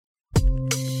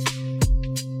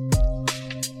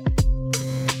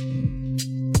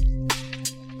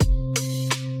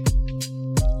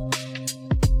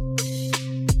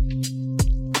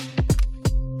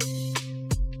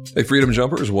Hey, Freedom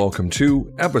Jumpers, welcome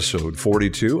to episode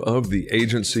 42 of the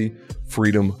Agency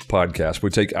Freedom Podcast.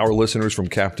 We take our listeners from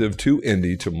captive to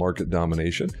indie to market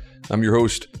domination. I'm your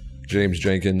host, James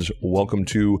Jenkins. Welcome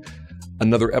to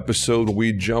another episode.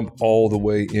 We jump all the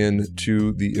way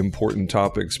into the important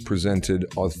topics presented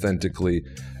authentically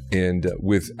and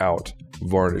without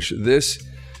varnish. This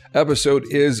episode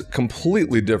is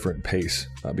completely different pace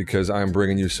because I'm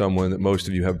bringing you someone that most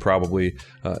of you have probably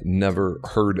never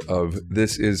heard of.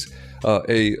 This is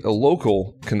a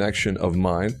local connection of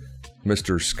mine,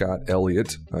 Mr. Scott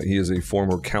Elliott. He is a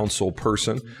former council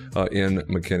person in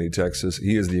McKinney, Texas.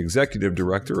 He is the executive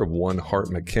director of One Heart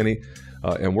McKinney,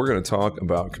 and we're going to talk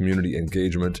about community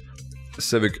engagement,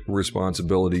 civic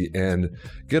responsibility, and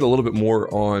get a little bit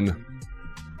more on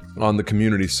the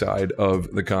community side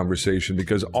of the conversation,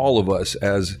 because all of us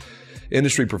as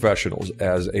industry professionals,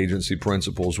 as agency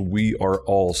principals, we are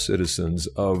all citizens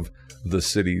of the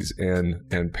cities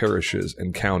and parishes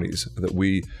and counties that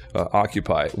we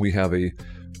occupy. We have a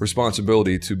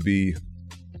responsibility to be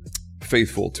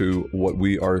faithful to what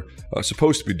we are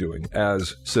supposed to be doing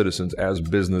as citizens, as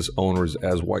business owners,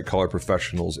 as white-collar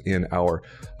professionals in our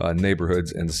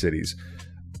neighborhoods and cities.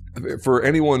 For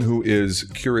anyone who is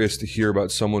curious to hear about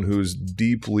someone who's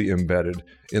deeply embedded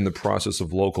in the process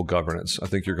of local governance, I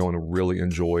think you're going to really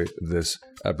enjoy this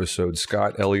episode.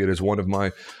 Scott Elliott is one of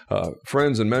my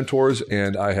friends and mentors,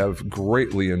 and I have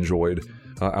greatly enjoyed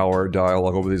our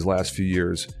dialogue over these last few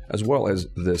years, as well as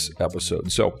this episode.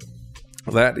 So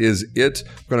that is it.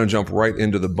 I'm going to jump right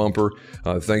into the bumper.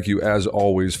 Thank you, as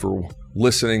always, for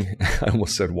listening. I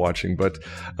almost said watching, but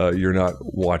you're not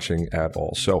watching at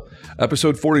all. So,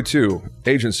 episode 42,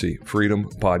 Agency Freedom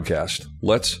Podcast.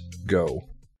 Let's go.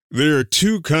 There are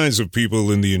two kinds of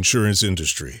people in the insurance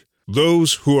industry: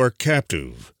 those who are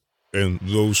captive and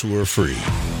those who are free.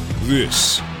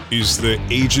 This is the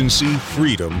Agency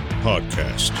Freedom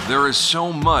Podcast. There is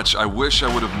so much I wish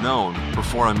I would have known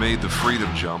before I made the freedom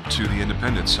jump to the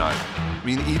independent side. I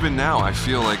mean, even now, I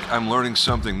feel like I'm learning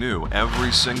something new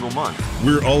every single month.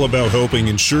 We're all about helping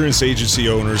insurance agency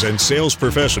owners and sales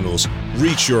professionals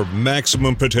reach your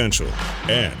maximum potential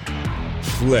and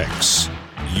flex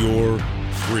your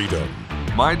freedom.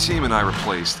 My team and I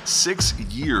replaced 6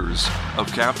 years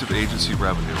of captive agency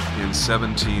revenue in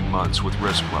 17 months with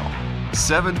RiskWell.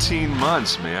 17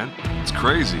 months, man. It's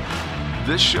crazy.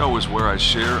 This show is where I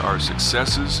share our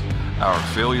successes, our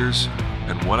failures,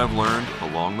 and what I've learned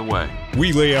along the way.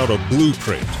 We lay out a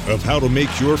blueprint of how to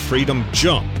make your freedom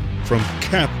jump from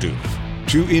captive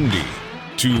to indie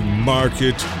to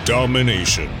market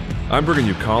domination. I'm bringing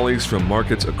you colleagues from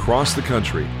markets across the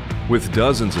country with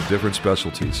dozens of different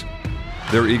specialties.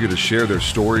 They're eager to share their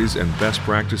stories and best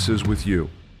practices with you.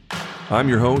 I'm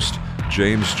your host,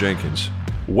 James Jenkins.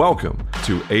 Welcome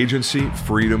to Agency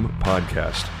Freedom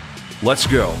Podcast. Let's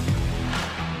go.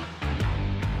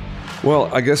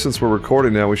 Well, I guess since we're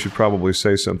recording now, we should probably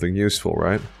say something useful,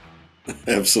 right?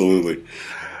 Absolutely.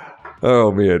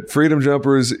 Oh, man. Freedom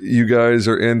Jumpers, you guys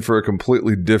are in for a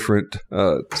completely different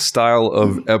style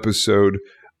of episode.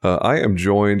 I am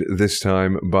joined this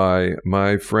time by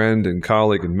my friend and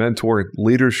colleague and mentor,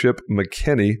 Leadership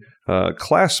McKinney,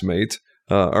 classmate,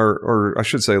 or I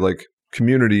should say like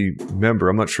community member.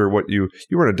 I'm not sure what you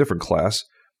were in a different class,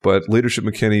 but Leadership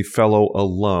McKinney fellow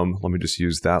alum. Let me just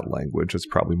use that language. It's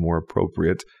probably more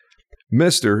appropriate.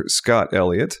 Mr. Scott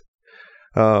Elliott.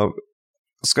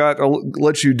 Scott, I'll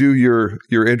let you do your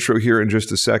intro here in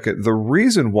just a second. The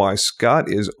reason why Scott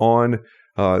is on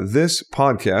this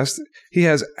podcast, he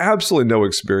has absolutely no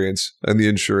experience in the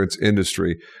insurance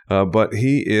industry, but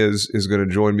he is going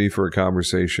to join me for a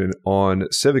conversation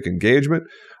on civic engagement,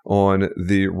 on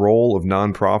the role of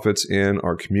nonprofits in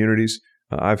our communities.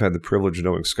 I've had the privilege of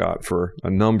knowing Scott for a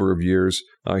number of years.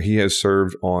 He has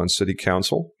served on city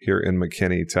council here in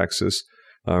McKinney, Texas,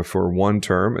 for one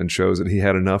term, and shows that he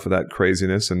had enough of that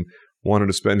craziness and wanted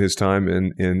to spend his time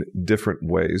in different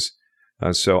ways.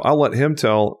 So I'll let him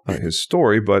tell his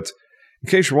story, but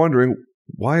in case you're wondering,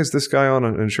 why is this guy on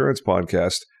an insurance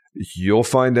podcast? You'll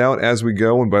find out as we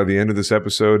go, and by the end of this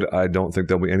episode, I don't think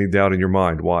there'll be any doubt in your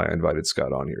mind why I invited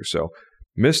Scott on here. So,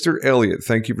 Mr. Elliott,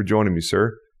 thank you for joining me,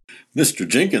 sir. Mr.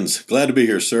 Jenkins, glad to be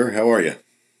here, sir. How are you?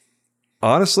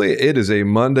 Honestly, it is a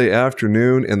Monday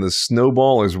afternoon, and the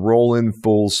snowball is rolling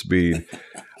full speed.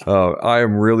 I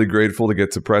am really grateful to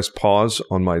get to press pause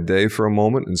on my day for a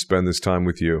moment and spend this time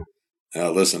with you.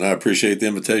 Listen, I appreciate the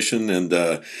invitation, and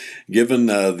given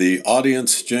the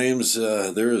audience, James,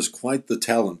 there is quite the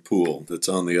talent pool that's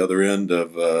on the other end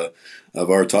of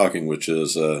our talking, which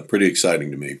is pretty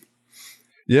exciting to me.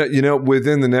 Yeah,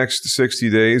 within the next 60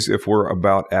 days, if we're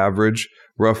about average,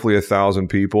 roughly 1,000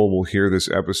 people will hear this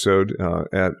episode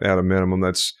at a minimum.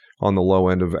 That's on the low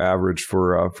end of average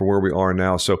for where we are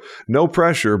now. So no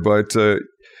pressure, but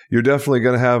you're definitely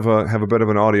going to have a bit of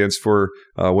an audience for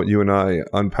what you and I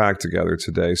unpack together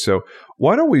today. So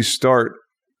why don't we start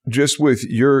just with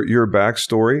your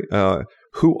backstory?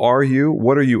 Who are you?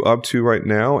 What are you up to right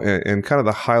now? And kind of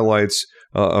the highlights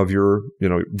of your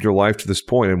life to this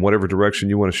point, and whatever direction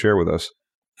you want to share with us.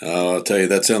 I'll tell you,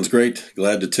 that sounds great.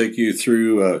 Glad to take you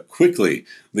through quickly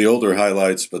the older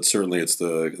highlights, but certainly it's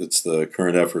the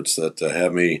current efforts that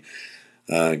have me,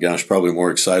 probably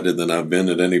more excited than I've been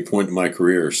at any point in my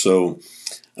career. So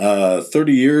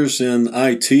 30 years in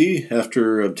IT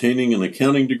after obtaining an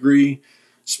accounting degree,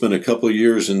 spent a couple of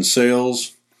years in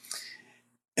sales,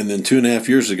 and then 2.5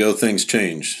 years ago, things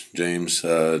changed, James.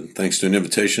 Thanks to an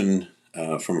invitation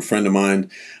from a friend of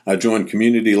mine, I joined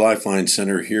Community Lifeline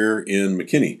Center here in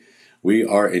McKinney. We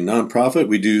are a nonprofit.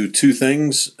 We do two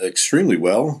things extremely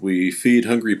well. We feed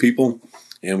hungry people,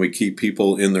 and we keep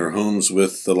people in their homes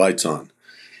with the lights on.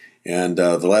 And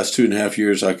the last 2.5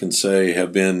 years, I can say,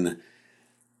 have been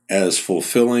as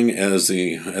fulfilling as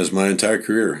my entire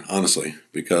career, honestly,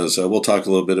 because we'll talk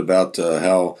a little bit about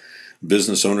how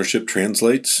business ownership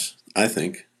translates, I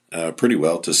think, pretty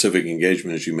well to civic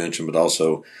engagement, as you mentioned, but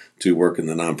also to work in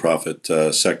the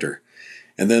nonprofit sector.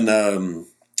 And then,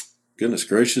 goodness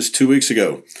gracious, 2 weeks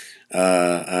ago,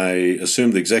 I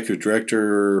assumed the executive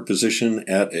director position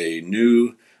at a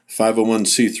new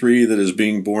 501c3 that is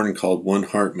being born called One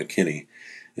Heart McKinney.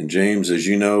 And James, as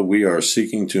you know, we are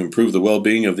seeking to improve the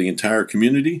well-being of the entire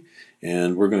community,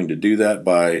 and we're going to do that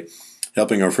by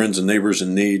helping our friends and neighbors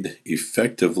in need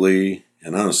effectively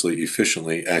and honestly,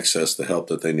 efficiently access the help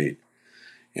that they need.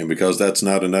 And because that's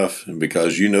not enough, and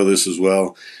because you know this as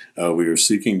well, we are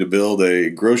seeking to build a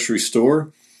grocery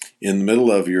store in the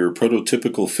middle of your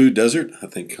prototypical food desert. I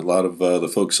think a lot of the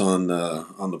folks on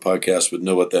the podcast would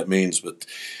know what that means, but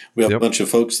we have a bunch of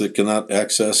folks that cannot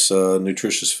access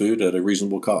nutritious food at a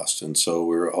reasonable cost. And so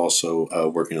we're also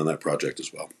working on that project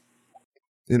as well.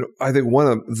 I think one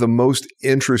of the most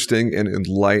interesting and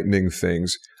enlightening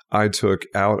things I took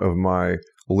out of my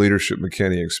Leadership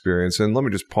McKinney experience, and let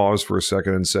me just pause for a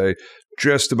second and say,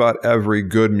 just about every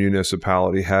good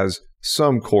municipality has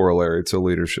some corollary to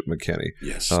Leadership McKinney,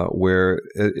 yes, where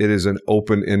it is an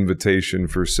open invitation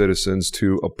for citizens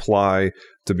to apply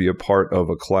to be a part of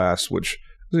a class, which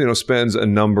spends a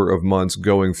number of months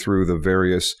going through the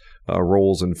various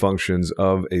roles and functions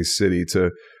of a city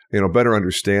to better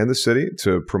understand the city,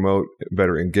 to promote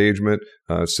better engagement,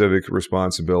 civic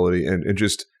responsibility, and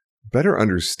just better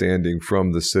understanding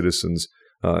from the citizens,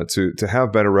 to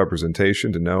have better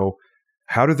representation, to know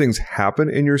how do things happen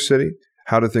in your city,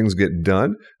 how do things get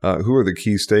done, who are the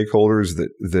key stakeholders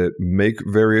that make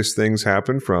various things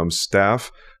happen, from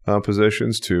staff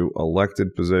positions to elected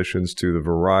positions to the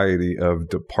variety of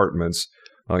departments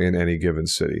in any given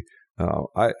city.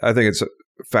 I think it's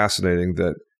fascinating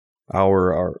that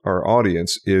our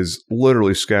audience is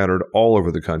literally scattered all over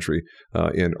the country,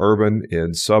 in urban,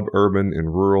 in suburban, in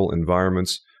rural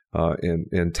environments,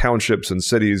 in townships and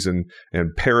cities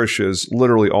and parishes,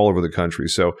 literally all over the country.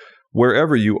 So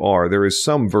wherever you are, there is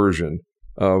some version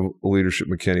of Leadership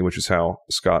McKinney, which is how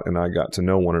Scott and I got to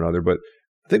know one another. But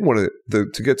I think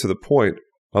to get to the point,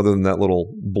 other than that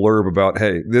little blurb about,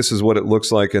 hey, this is what it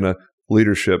looks like in a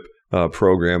leadership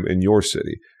program in your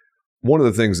city. One of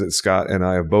the things that Scott and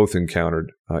I have both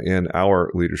encountered in our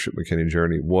Leadership McKinney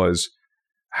journey was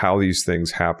how these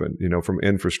things happen, from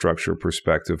infrastructure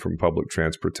perspective, from public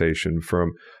transportation,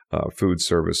 from food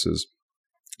services.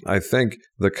 I think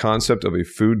the concept of a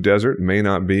food desert may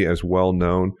not be as well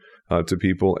known to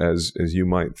people as you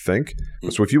might think.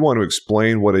 So if you want to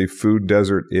explain what a food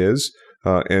desert is,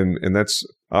 and that's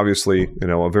obviously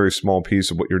a very small piece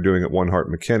of what you're doing at One Heart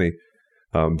McKinney,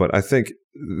 but I think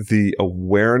the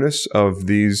awareness of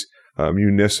these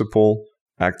municipal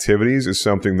activities is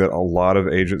something that a lot of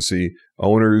agency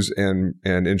owners and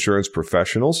insurance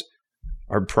professionals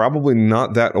are probably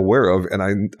not that aware of.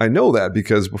 And I know that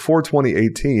because before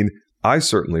 2018, I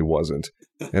certainly wasn't.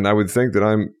 And I would think that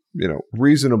I'm,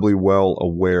 reasonably well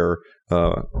aware,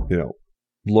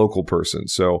 local person.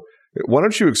 So why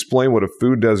don't you explain what a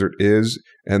food desert is?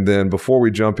 And then before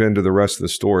we jump into the rest of the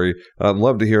story, I'd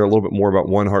love to hear a little bit more about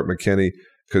One Heart McKinney,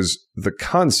 because the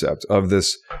concept of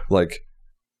this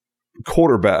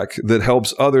quarterback that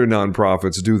helps other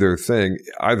nonprofits do their thing,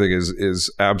 I think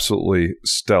is absolutely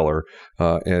stellar.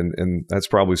 And that's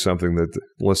probably something that the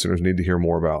listeners need to hear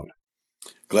more about.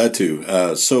 Glad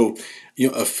to. So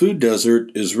a food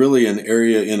desert is really an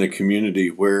area in a community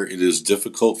where it is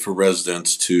difficult for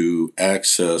residents to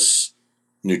access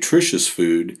nutritious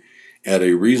food at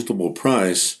a reasonable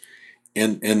price.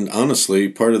 And honestly,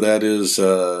 part of that is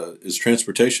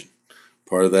transportation.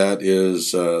 Part of that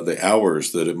is the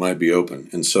hours that it might be open.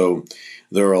 And so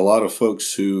there are a lot of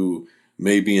folks who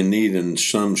may be in need in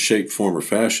some shape, form, or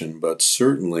fashion, but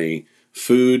certainly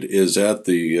food is at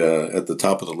the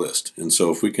top of the list. And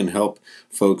so if we can help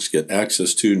folks get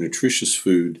access to nutritious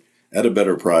food at a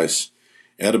better price,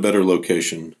 at a better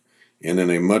location, and in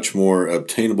a much more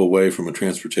obtainable way from a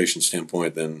transportation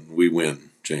standpoint, then we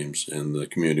win, James, and the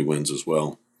community wins as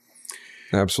well.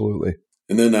 Absolutely.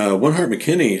 And then One Heart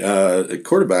McKinney, at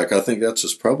quarterback, I think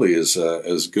that's probably as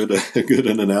good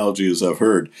an analogy as I've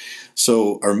heard.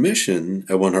 So our mission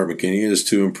at One Heart McKinney is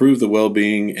to improve the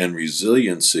well-being and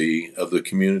resiliency of the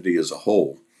community as a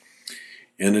whole.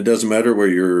 And it doesn't matter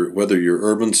whether you're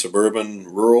urban, suburban,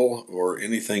 rural, or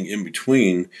anything in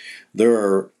between, there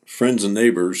are friends and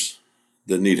neighbors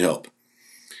that need help.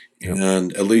 Yep.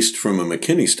 And at least from a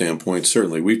McKinney standpoint,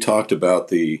 certainly, we've talked about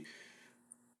the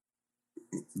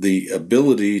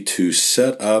ability to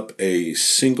set up a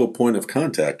single point of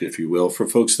contact, if you will, for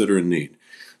folks that are in need.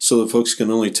 So that folks can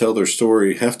only have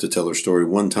to tell their story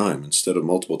one time instead of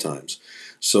multiple times.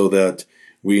 So that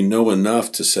we know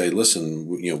enough to say, listen,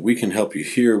 we can help you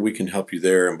here, we can help you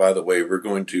there. And by the way, we're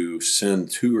going to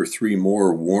send 2 or 3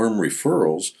 more warm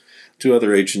referrals to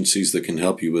other agencies that can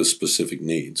help you with specific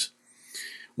needs.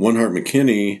 One Heart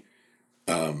McKinney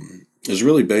is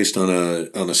really based on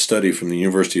a study from the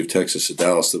University of Texas at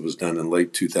Dallas that was done in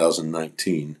late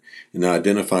 2019 and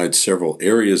identified several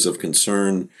areas of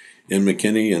concern in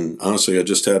McKinney. And honestly, I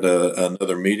just had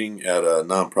another meeting at a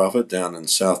nonprofit down in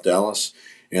South Dallas,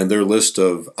 and their list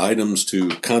of items to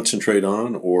concentrate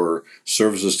on or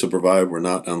services to provide were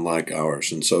not unlike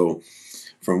ours. And so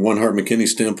from One Heart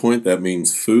McKinney's standpoint, that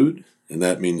means food, and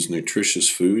that means nutritious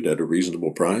food at a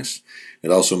reasonable price.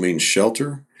 It also means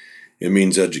shelter. It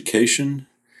means education.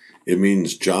 It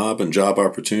means job and job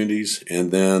opportunities.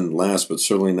 And then last but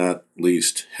certainly not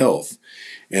least, health.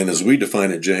 And as we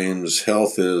define it, James,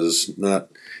 health is not,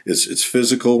 it's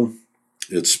physical,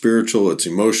 it's spiritual, it's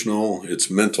emotional, it's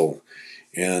mental.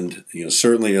 And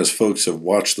certainly as folks have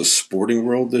watched the sporting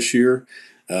world this year,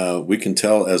 we can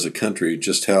tell as a country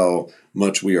just how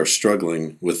much we are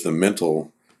struggling with the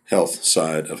mental health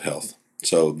side of health.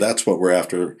 So that's what we're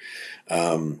after.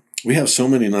 We have so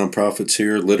many nonprofits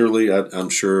here. Literally, I'm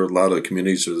sure a lot of the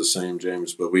communities are the same,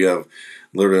 James, but we have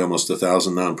literally almost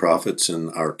 1,000 nonprofits in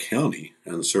our county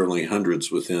and certainly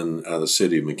hundreds within the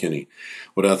city of McKinney.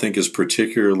 What I think is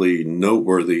particularly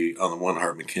noteworthy on the One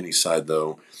Heart McKinney side,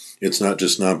 though, it's not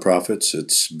just nonprofits,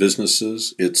 it's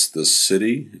businesses, it's the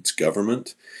city, it's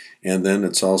government, and then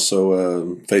it's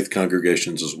also faith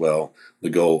congregations as well. The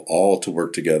goal all to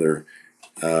work together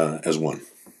as one.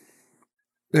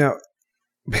 Now,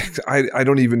 I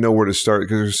don't even know where to start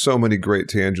because there's so many great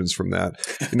tangents from that.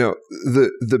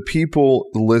 The people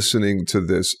listening to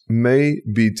this may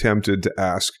be tempted to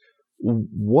ask,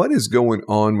 what is going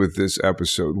on with this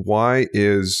episode? Why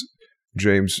did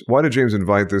James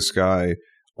invite this guy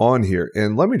on here?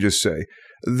 And let me just say,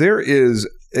 there is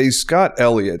a Scott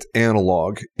Elliott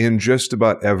analog in just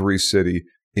about every city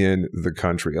in the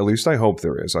country. At least I hope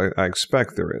there is. I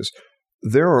expect there is.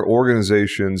 There are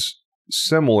organizations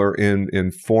similar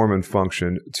in form and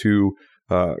function to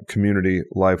Community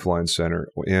Lifeline Center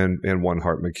and One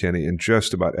Heart McKinney in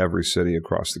just about every city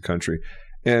across the country.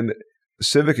 And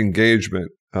civic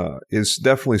engagement is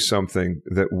definitely something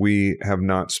that we have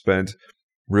not spent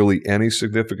really any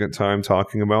significant time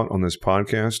talking about on this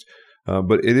podcast,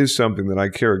 but it is something that I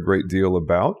care a great deal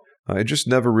about. It just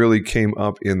never really came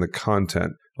up in the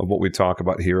content of what we talk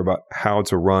about here about how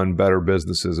to run better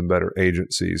businesses and better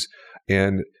agencies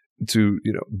and to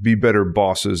be better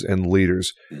bosses and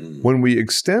leaders. When we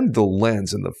extend the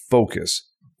lens and the focus,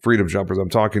 Freedom Jumpers, I'm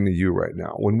talking to you right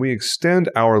now, when we extend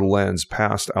our lens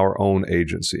past our own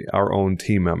agency, our own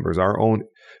team members, our own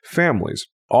families,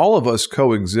 all of us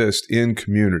coexist in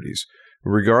communities,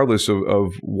 regardless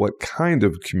of what kind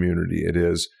of community it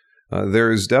is.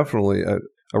 There is definitely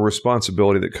a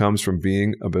responsibility that comes from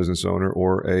being a business owner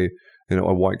or a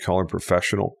white-collar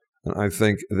professional. And I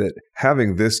think that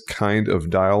having this kind of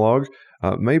dialogue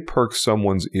may perk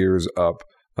someone's ears up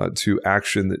to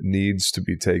action that needs to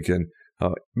be taken.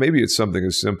 Maybe it's something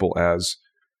as simple as,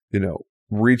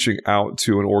 reaching out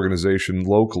to an organization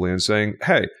locally and saying,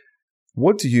 hey,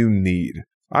 what do you need?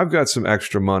 I've got some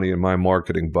extra money in my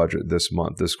marketing budget this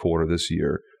month, this quarter, this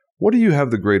year. What do you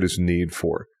have the greatest need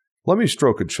for? Let me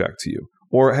stroke a check to you.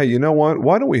 Or, hey, you know what?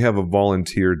 Why don't we have a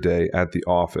volunteer day at the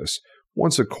office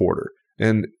once a quarter?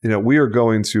 And, we are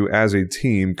going to, as a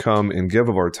team, come and give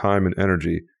of our time and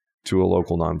energy to a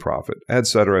local nonprofit, et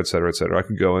cetera, et cetera, et cetera. I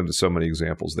could go into so many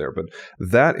examples there, but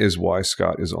that is why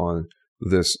Scott is on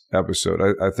this episode.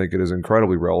 I think it is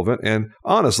incredibly relevant. And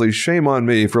honestly, shame on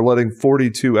me for letting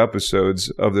 42 episodes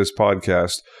of this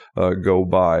podcast go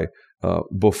by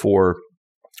before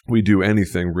we do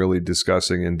anything really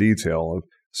discussing in detail of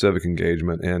civic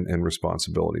engagement and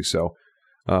responsibility. So,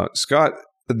 Scott,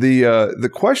 the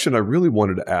question I really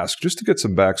wanted to ask, just to get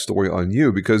some backstory on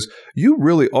you, because you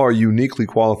really are uniquely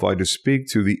qualified to speak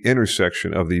to the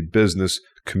intersection of the business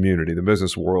community, the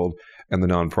business world, and the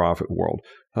nonprofit world.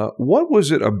 What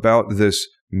was it about this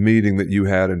meeting that you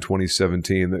had in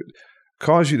 2017 that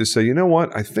caused you to say, you know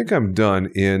what, I think I'm done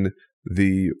in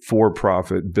the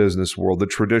for-profit business world, the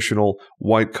traditional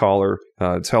white-collar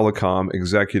telecom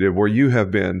executive where you have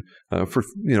been for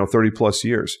 30 plus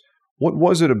years? What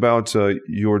was it about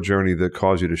your journey that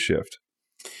caused you to shift?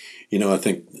 I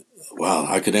think, wow,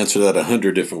 I could answer that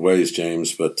 100 different ways,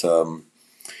 James. But,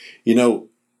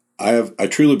 I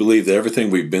truly believe that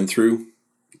everything we've been through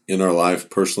in our life,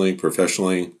 personally,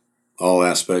 professionally, all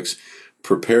aspects,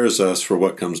 prepares us for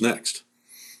what comes next.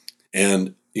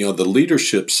 And, the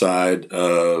leadership side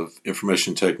of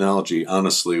information technology,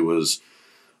 honestly, was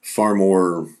far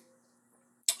more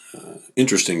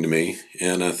interesting to me,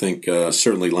 and I think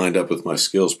certainly lined up with my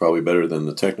skills probably better than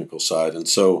the technical side. And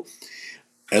so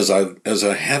as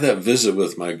I had that visit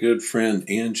with my good friend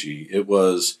Angie, it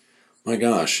was, my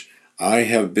gosh, I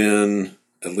have been,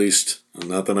 at least,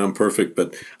 not that I'm perfect,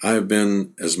 but I have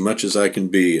been as much as I can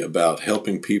be about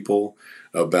helping people,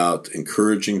 about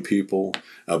encouraging people,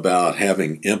 about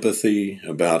having empathy,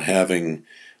 about having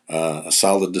a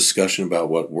solid discussion about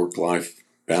what work-life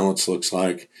balance looks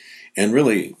like, and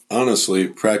really, honestly,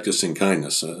 practicing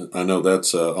kindness. I know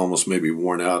that's almost maybe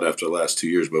worn out after the last 2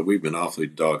 years, but we've been awfully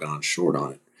doggone short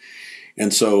on it.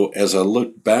 And so as I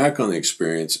looked back on the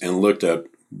experience and looked at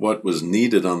what was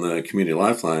needed on the Community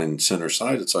Lifeline Center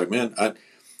side, it's like, man,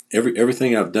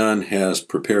 everything I've done has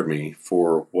prepared me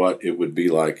for what it would be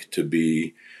like to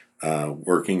be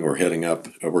working in or heading up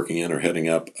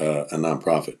a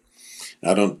nonprofit.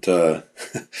 I don't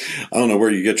know where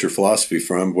you get your philosophy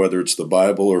from, whether it's the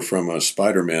Bible or from a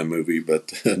Spider-Man movie,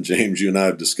 but James, you and I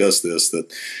have discussed this,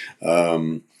 that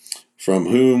from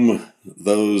whom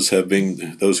those who have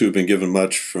been given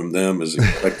much, from them is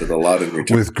expected a lot in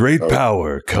return. With great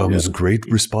power comes great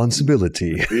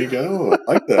responsibility. There you go.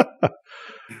 I like that.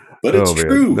 But it's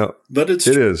true. No, but it's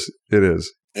true. It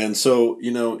is. And so,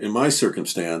 in my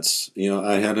circumstance,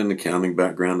 I had an accounting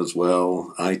background as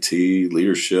well, IT,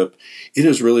 leadership. It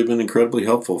has really been incredibly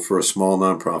helpful for a small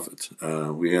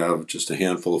nonprofit. We have just a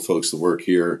handful of folks that work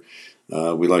here.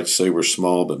 We like to say we're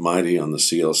small but mighty on the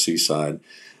CLC side.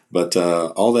 But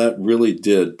all that really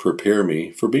did prepare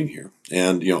me for being here.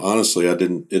 And, honestly, it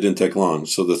didn't take long.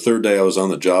 So the third day I was on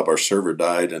the job, our server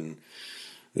died, and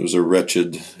it was a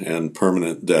wretched and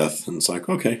permanent death. And it's like,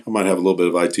 okay, I might have a little bit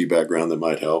of IT background that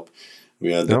might help.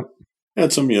 We had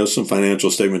some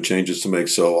financial statement changes to make.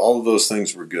 So all of those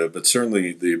things were good. But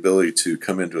certainly the ability to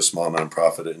come into a small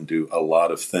nonprofit and do a lot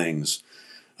of things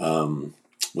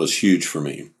was huge for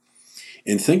me.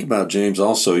 And think about, James,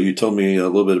 also, you told me a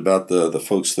little bit about the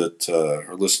folks that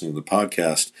are listening to the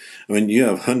podcast. I mean, you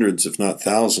have hundreds, if not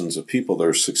thousands, of people that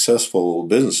are successful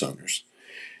business owners.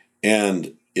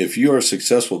 And if you are a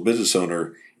successful business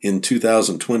owner in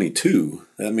 2022,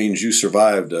 that means you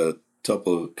survived a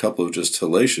couple of just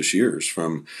hellacious years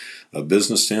from a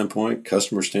business standpoint,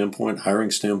 customer standpoint,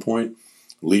 hiring standpoint,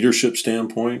 leadership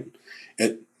standpoint.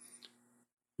 The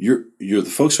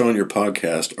folks who are on your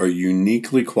podcast are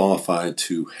uniquely qualified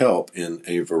to help in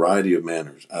a variety of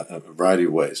manners, a variety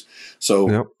of ways.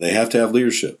 So They have to have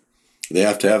leadership. They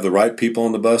have to have the right people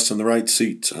on the bus and the right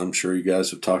seats. I'm sure you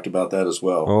guys have talked about that as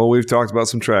well. Oh, we've talked about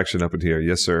some traction up in here.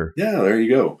 Yes, sir. Yeah, there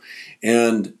you go.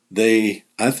 And I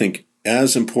think,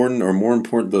 as important or more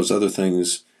important than those other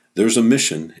things, there's a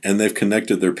mission, and they've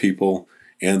connected their people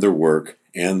and their work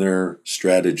and their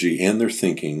strategy and their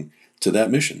thinking to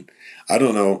that mission. I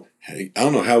don't know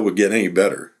how it would get any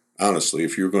better, honestly,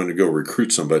 if you're going to go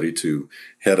recruit somebody to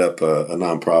head up a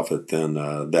nonprofit than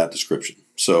that description.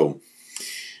 So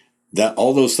that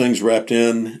all those things wrapped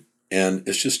in, and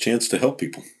it's just a chance to help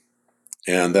people.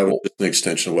 And that was just an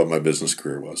extension of what my business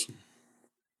career was.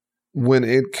 When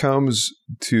it comes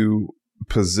to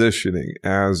positioning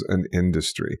as an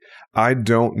industry, I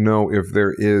don't know if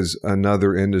there is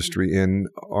another industry in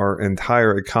our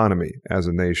entire economy as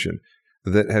a nation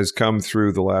that has come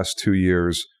through the last 2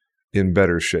 years in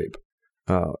better shape,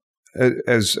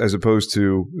 as opposed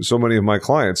to so many of my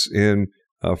clients in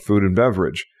food and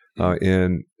beverage,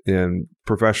 in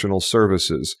professional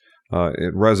services,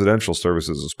 in residential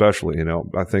services, especially.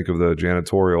 I think of the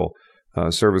janitorial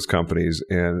service companies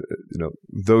and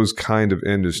those kind of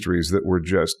industries that were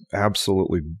just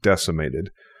absolutely decimated.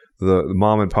 The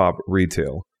mom and pop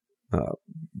retail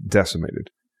decimated,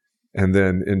 and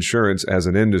then insurance as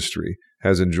an industry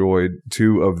has enjoyed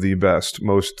two of the best,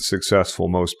 most successful,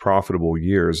 most profitable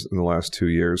years in the last 2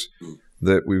 years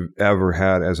that we've ever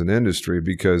had as an industry,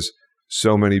 because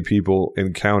so many people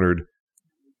encountered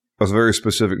a very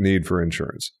specific need for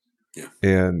insurance. Yeah.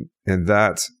 And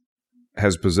that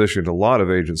has positioned a lot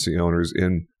of agency owners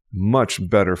in much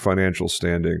better financial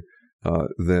standing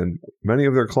than many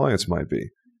of their clients might be.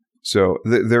 So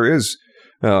there is,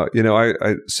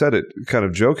 I said it kind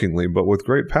of jokingly, but with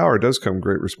great power does come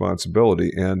great responsibility.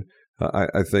 And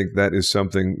I think that is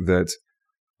something that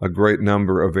a great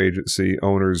number of agency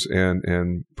owners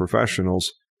and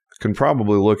professionals can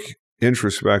probably look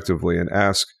introspectively and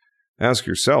ask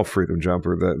yourself, Freedom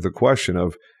Jumper, the question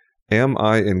of, am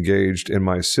I engaged in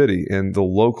my city and the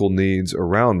local needs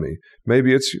around me?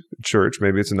 Maybe it's church,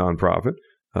 maybe it's a nonprofit.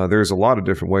 There's a lot of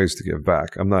different ways to give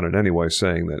back. I'm not in any way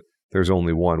saying that there's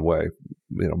only one way.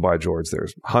 By George,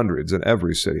 there's hundreds in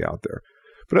every city out there.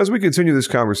 But as we continue this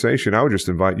conversation, I would just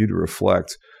invite you to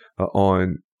reflect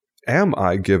on, am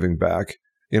I giving back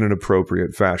in an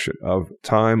appropriate fashion of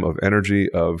time, of energy,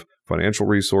 of financial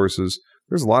resources?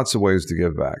 There's lots of ways to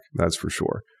give back, that's for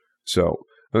sure. So,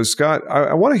 Scott,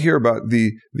 I want to hear about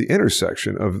the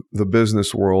intersection of the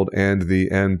business world and the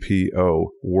NPO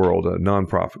world, a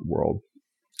nonprofit world.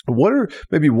 What are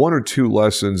maybe one or two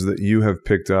lessons that you have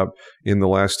picked up in the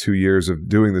last 2 years of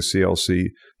doing the CLC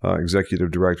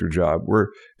executive director job, where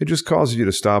it just causes you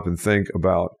to stop and think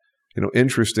about,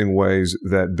 interesting ways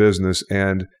that business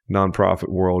and nonprofit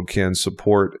world can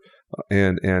support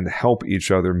and help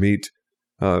each other meet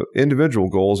individual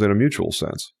goals in a mutual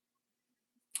sense?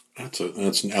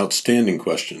 That's an outstanding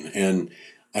question, and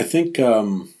I think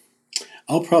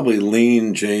I'll probably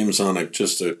lean, James, on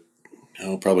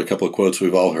probably a couple of quotes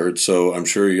we've all heard. So I'm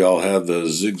sure you all have the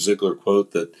Zig Ziglar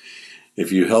quote that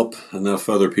if you help enough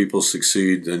other people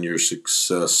succeed, then your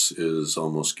success is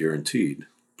almost guaranteed.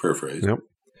 Paraphrase. Yep.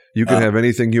 You can have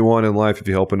anything you want in life if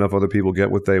you help enough other people get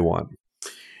what they want.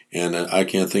 And I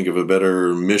can't think of a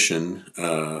better mission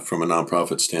from a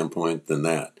nonprofit standpoint than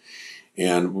that.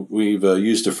 And we've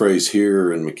used a phrase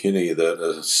here in McKinney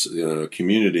that a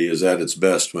community is at its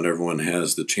best when everyone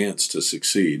has the chance to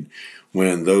succeed,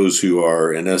 when those who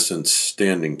are, in essence,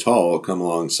 standing tall come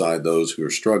alongside those who are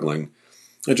struggling.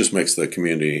 It just makes the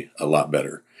community a lot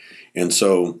better. And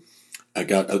so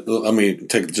let me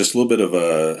take just a little bit of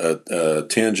a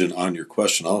tangent on your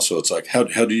question also. It's like, how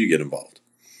do you get involved?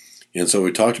 And so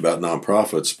we talked about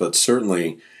nonprofits, but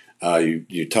certainly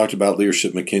you talked about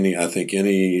Leadership McKinney. I think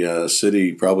any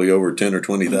city, probably over 10 or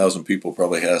 20,000 people,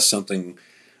 probably has something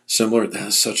similar.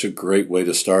 That's such a great way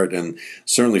to start. And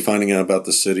certainly finding out about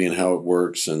the city and how it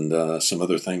works and some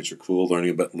other things are cool,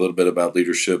 learning a little bit about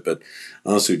leadership. But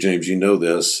honestly, James,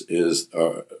 this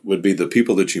would be the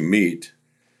people that you meet.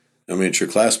 I mean, it's your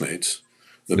classmates.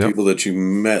 The people that you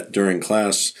met during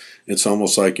class, it's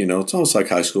almost like, it's almost like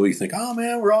high school. You think, oh,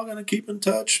 man, we're all going to keep in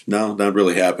touch. No, that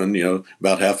really happened.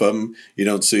 About half of them you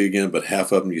don't see again, but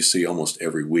half of them you see almost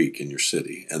every week in your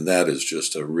city. And that is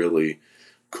just a really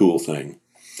cool thing.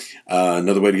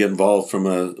 Another way to get involved from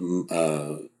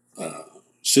a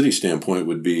city standpoint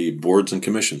would be boards and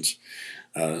commissions.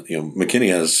 McKinney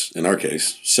has, in our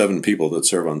case, 7 people that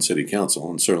serve on city council,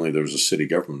 and certainly there's a city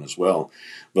government as well.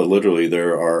 But literally,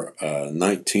 there are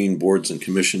 19 boards and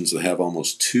commissions that have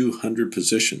almost 200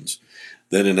 positions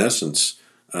that, in essence,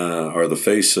 are the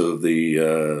face of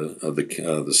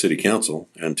the city council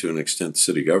and, to an extent, the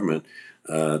city government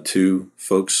to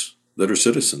folks that are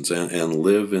citizens and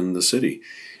live in the city.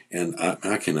 And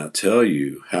I cannot tell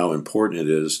you how important it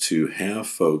is to have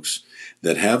folks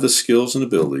that have the skills and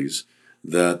abilities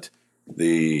that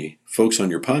the folks on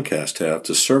your podcast have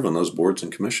to serve on those boards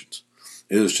and commissions.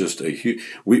 It is just a huge,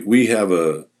 we have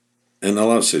and a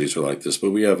lot of cities are like this,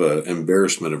 but we have an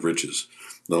embarrassment of riches.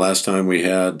 The last time we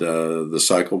had the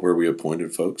cycle where we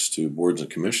appointed folks to boards and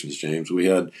commissions, James, we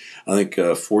had, I think,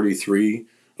 43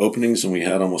 openings and we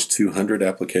had almost 200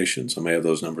 applications. I may have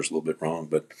those numbers a little bit wrong,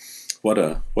 but what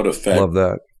a fact. Love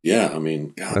that. Yeah, I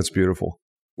mean, God, that's beautiful.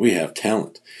 We have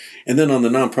talent. And then on the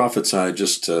nonprofit side,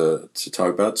 just to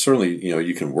talk about, certainly,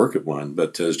 you can work at one,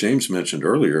 but as James mentioned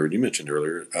earlier,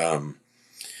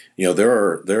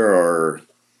 there are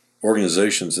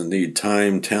organizations that need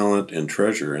time, talent, and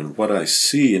treasure. And what I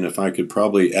see, and if I could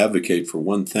probably advocate for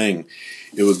one thing,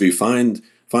 it would be find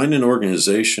an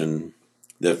organization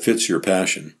that fits your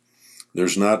passion.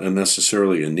 there's not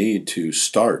necessarily a need to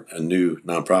start a new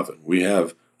nonprofit. We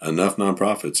have enough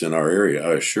nonprofits in our area,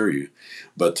 I assure you.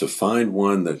 But to find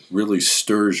one that really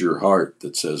stirs your heart,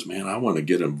 that says, man, I want to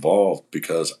get involved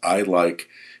because I like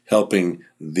helping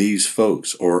these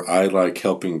folks, or I like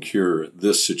helping cure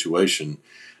this situation,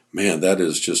 man, that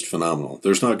is just phenomenal.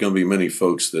 There's not going to be many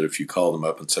folks that if you call them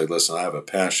up and say, listen, I have a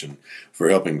passion for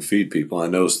helping feed people. I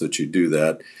notice that you do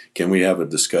that. Can we have a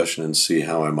discussion and see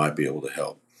how I might be able to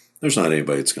help? There's not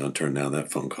anybody that's going to turn down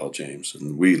that phone call, James.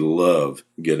 And we love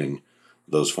getting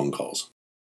those phone calls.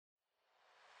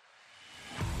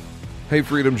 Hey,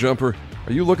 Freedom Jumper,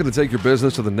 are you looking to take your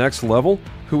business to the next level?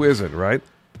 Who isn't, right?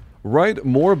 Write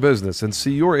more business and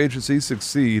see your agency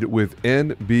succeed with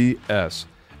NBS.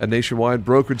 At Nationwide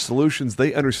Brokerage Solutions,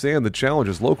 they understand the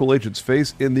challenges local agents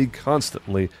face in the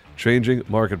constantly changing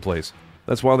marketplace.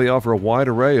 That's why they offer a wide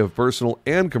array of personal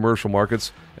and commercial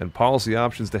markets and policy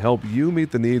options to help you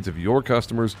meet the needs of your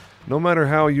customers, no matter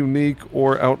how unique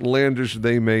or outlandish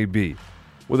they may be.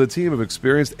 With a team of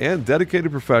experienced and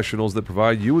dedicated professionals that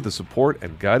provide you with the support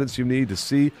and guidance you need to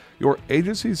see your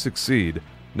agency succeed,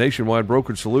 Nationwide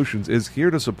Brokerage Solutions is here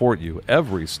to support you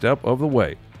every step of the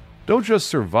way. Don't just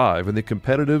survive in the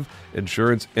competitive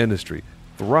insurance industry.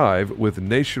 Thrive with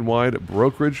Nationwide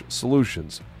Brokerage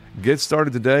Solutions. Get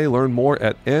started today. Learn more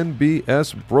at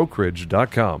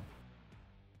nbsbrokerage.com.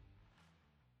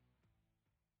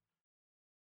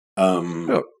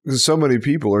 So many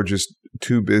people are just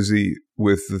too busy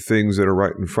with the things that are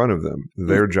right in front of them.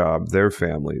 Their job, their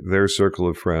family, their circle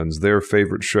of friends, their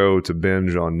favorite show to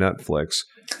binge on Netflix.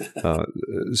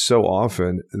 So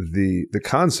often the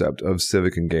concept of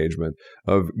civic engagement,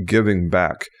 of giving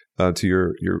back to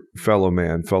your fellow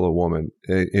man, fellow woman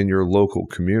in your local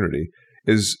community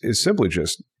is simply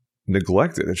just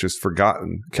neglected. It's just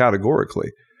forgotten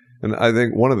categorically. And I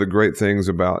think one of the great things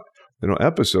about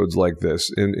episodes like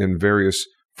this in various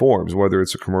forms, whether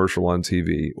it's a commercial on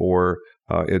TV or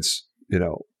it's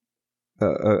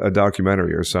a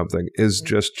documentary or something, is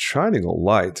just shining a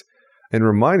light and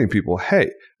reminding people, hey,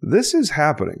 this is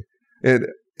happening. And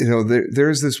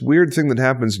there's this weird thing that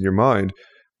happens in your mind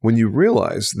when you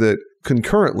realize that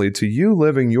concurrently to you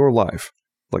living your life,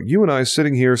 like you and I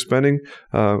sitting here spending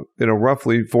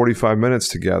roughly 45 minutes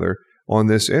together on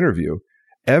this interview,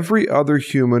 every other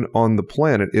human on the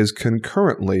planet is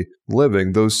concurrently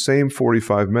living those same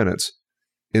 45 minutes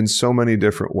in so many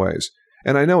different ways.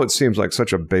 And I know it seems like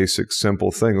such a basic,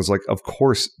 simple thing. It's like, of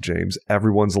course, James,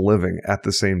 everyone's living at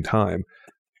the same time.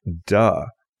 Duh.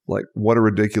 Like, what a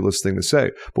ridiculous thing to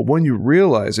say. But when you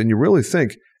realize and you really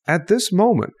think, at this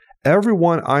moment,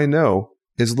 everyone I know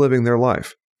is living their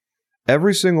life.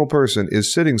 Every single person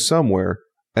is sitting somewhere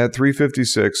at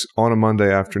 3:56 on a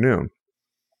Monday afternoon.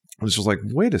 It's just like,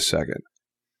 wait a second.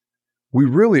 We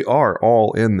really are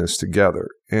all in this together.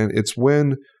 And it's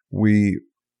when we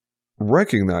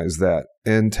recognize that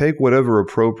and take whatever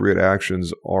appropriate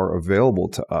actions are available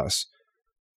to us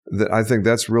that I think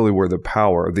that's really where the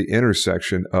power, the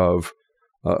intersection of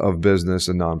business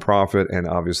and nonprofit and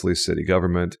obviously city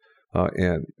government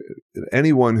and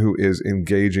anyone who is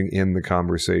engaging in the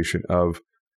conversation of,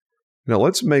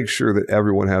 let's make sure that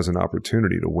everyone has an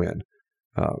opportunity to win.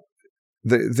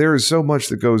 There is so much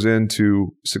that goes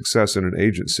into success in an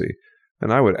agency.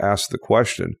 And I would ask the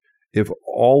question, if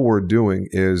all we're doing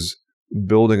is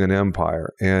building an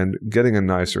empire and getting a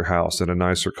nicer house and a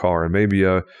nicer car and maybe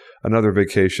another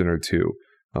vacation or two,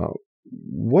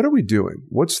 what are we doing?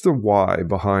 What's the why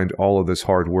behind all of this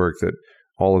hard work that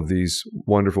all of these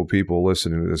wonderful people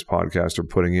listening to this podcast are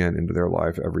putting into their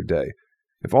life every day?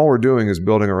 If all we're doing is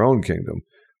building our own kingdom,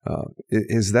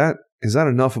 is that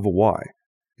enough of a why?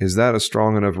 Is that a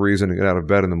strong enough reason to get out of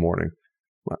bed in the morning?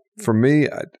 For me,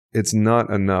 it's not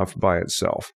enough by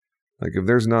itself. Like, if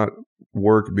there's not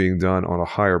work being done on a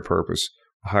higher purpose,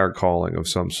 a higher calling of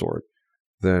some sort,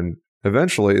 then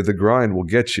eventually the grind will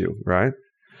get you, right?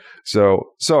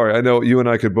 So, sorry, I know you and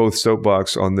I could both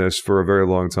soapbox on this for a very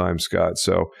long time, Scott.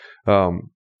 So I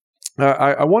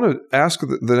want to ask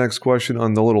the next question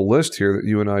on the little list here that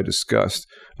you and I discussed.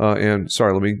 And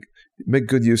sorry, let me make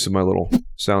good use of my little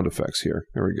sound effects here.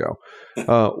 There we go.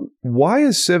 Why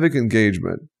is civic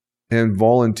engagement and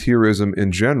volunteerism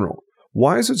in general,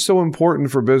 why is it so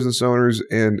important for business owners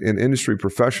and industry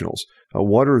professionals?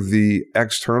 What are the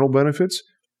external benefits?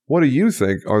 What do you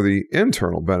think are the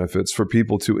internal benefits for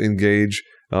people to engage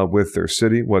with their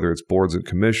city, whether it's boards and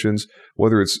commissions,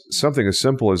 whether it's something as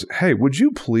simple as, hey, would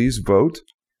you please vote?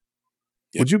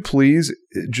 Yep. Would you please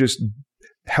just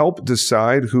help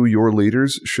decide who your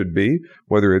leaders should be,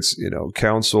 whether it's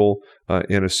council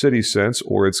in a city sense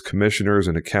or it's commissioners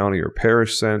in a county or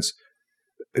parish sense?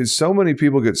 so many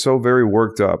people get so very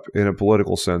worked up in a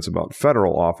political sense about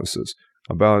federal offices,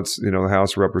 about the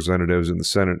House of Representatives and the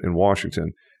Senate in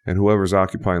Washington and whoever's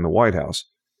occupying the White House.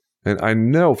 And I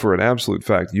know for an absolute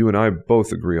fact, you and I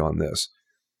both agree on this,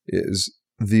 is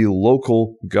the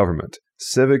local government,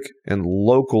 civic and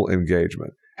local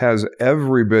engagement has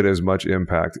every bit as much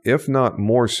impact, if not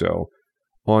more so,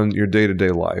 on your day-to-day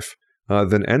life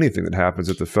than anything that happens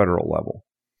at the federal level.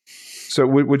 So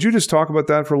would you just talk about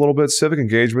that for a little bit, civic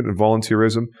engagement and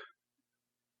volunteerism?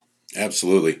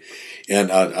 Absolutely.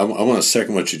 And I want to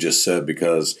second what you just said,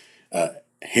 because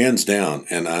hands down,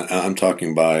 and I'm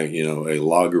talking by a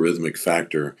logarithmic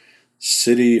factor,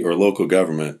 city or local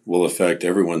government will affect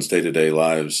everyone's day-to-day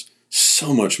lives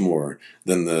so much more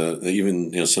than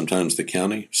even sometimes the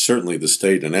county, certainly the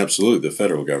state, and absolutely the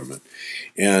federal government.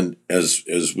 And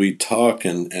as we talk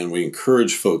and we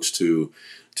encourage folks to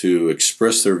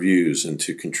express their views and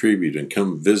to contribute and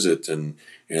come visit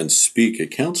and speak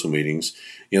at council meetings,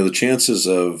 the chances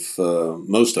of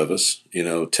most of us,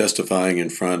 testifying in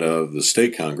front of the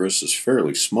state Congress is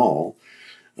fairly small.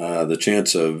 The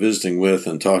chance of visiting with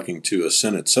and talking to a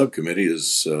Senate subcommittee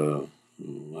is,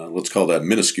 let's call that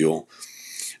minuscule.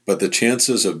 But the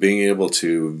chances of being able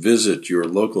to visit your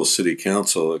local city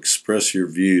council, express your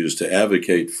views, to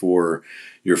advocate for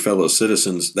your fellow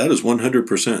citizens, that is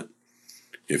 100%.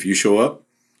 If you show up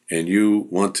and you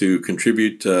want to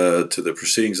contribute to the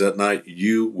proceedings that night,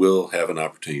 you will have an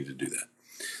opportunity to do that.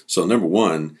 So number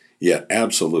one, yeah,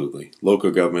 absolutely. Local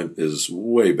government is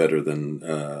way better than,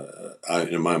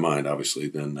 in my mind, obviously,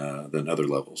 than other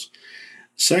levels.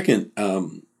 Second,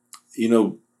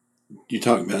 you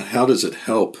talk about how does it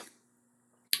help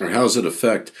or how does it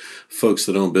affect folks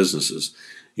that own businesses?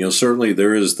 Certainly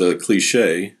there is the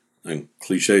cliche, and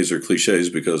cliches are cliches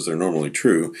because they're normally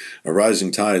true, a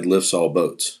rising tide lifts all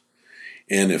boats.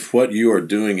 And if what you are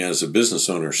doing as a business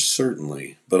owner,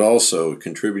 certainly, but also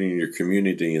contributing to your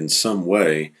community in some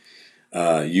way,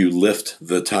 you lift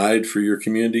the tide for your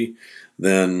community,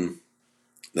 then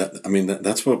that's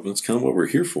kind of what we're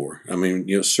here for.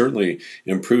 Certainly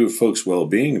improve folks'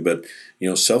 well-being, but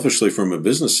selfishly from a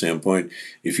business standpoint,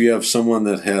 if you have someone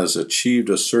that has achieved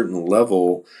a certain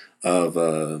level of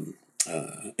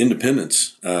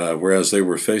independence, whereas they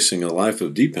were facing a life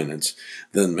of dependence,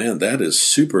 then man, that is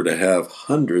super to have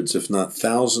hundreds, if not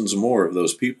thousands more of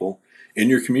those people in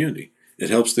your community. It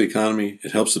helps the economy.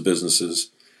 It helps the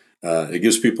businesses. It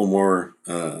gives people more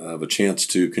of a chance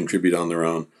to contribute on their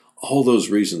own. All those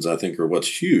reasons, I think, are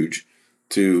what's huge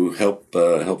to help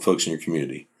folks in your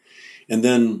community. And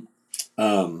then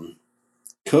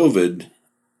COVID,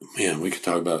 man, we could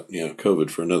talk about COVID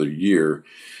for another year.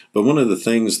 But one of the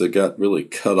things that got really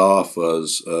cut off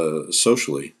was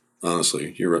socially.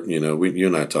 Honestly, you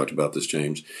and I talked about this,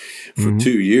 James. For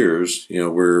 2 years,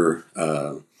 we're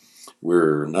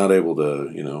not able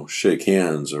to, shake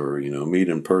hands or, meet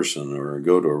in person or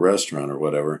go to a restaurant or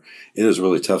whatever. It is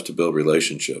really tough to build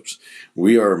relationships.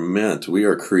 We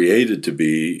are created to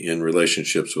be in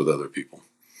relationships with other people.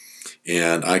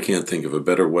 And I can't think of a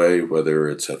better way, whether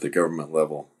it's at the government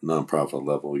level, nonprofit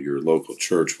level, your local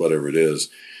church, whatever it is,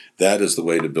 that is the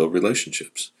way to build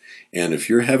relationships. And if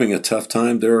you're having a tough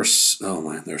time, there's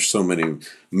so many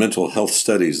mental health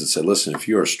studies that say, listen, if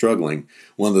you are struggling,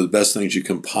 one of the best things you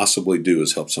can possibly do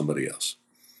is help somebody else.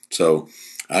 So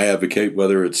I advocate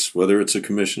whether it's a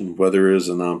commission, whether it's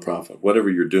a nonprofit, whatever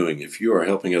you're doing, if you are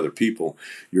helping other people,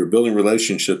 you're building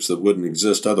relationships that wouldn't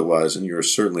exist otherwise, and you're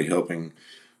certainly helping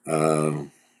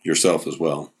yourself as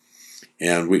well.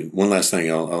 And one last thing,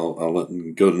 I'll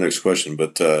let go to the next question,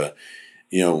 but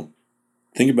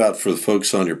think about for the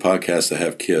folks on your podcast that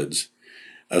have kids,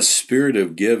 a spirit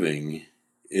of giving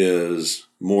is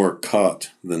more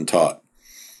caught than taught.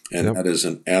 And that is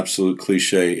an absolute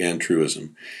cliche and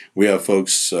truism. We have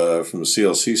folks from the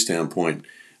CLC standpoint,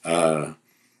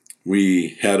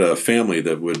 we had a family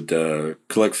that would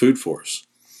collect food for us.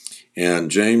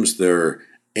 And James, their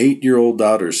 8-year-old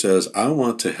daughter says, I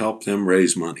want to help them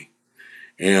raise money.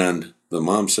 And the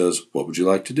mom says, what would you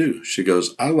like to do? She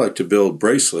goes, I like to build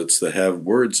bracelets that have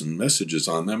words and messages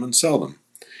on them and sell them.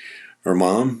 Her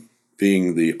mom,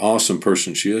 being the awesome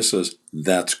person she is, says,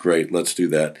 that's great, let's do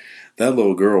that. That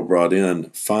little girl brought in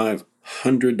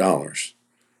 $500,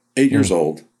 8 years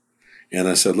old. And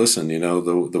I said, listen,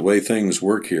 the way things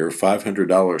work here,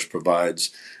 $500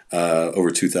 provides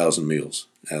over 2,000 meals,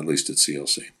 at least at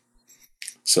CLC.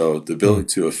 So the ability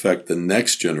to affect the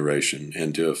next generation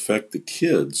and to affect the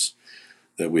kids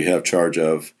that we have charge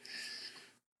of,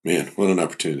 man, what an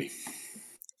opportunity.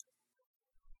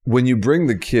 When you bring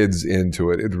the kids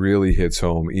into it, it really hits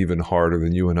home even harder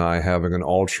than you and I having an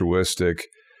altruistic,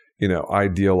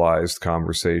 idealized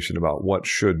conversation about what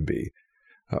should be.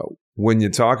 When you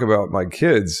talk about my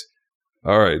kids,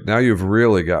 all right, now you've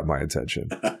really got my attention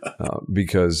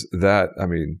because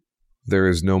there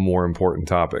is no more important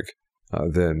topic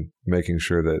than making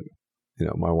sure that,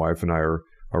 my wife and I are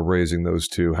raising those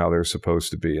two how they're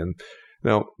supposed to be. And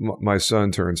now my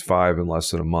son turns 5 in less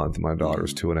than a month. My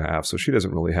daughter's 2.5, so she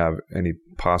doesn't really have any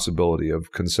possibility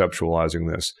of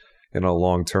conceptualizing this in a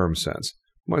long-term sense.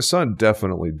 My son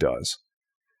definitely does.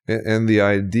 And the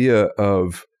idea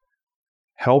of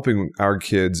helping our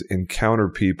kids encounter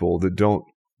people that don't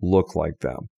look like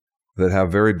them, that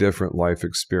have very different life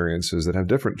experiences, that have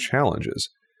different challenges.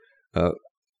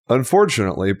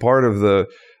 Unfortunately, part of the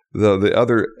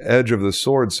other edge of the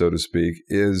sword, so to speak,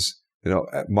 is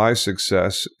my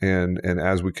success and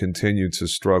as we continue to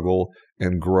struggle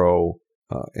and grow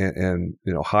and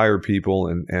hire people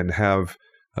and have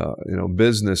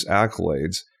business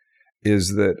accolades,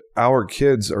 is that our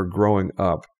kids are growing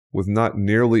up with not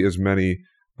nearly as many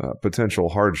potential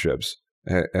hardships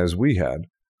as we had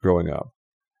growing up.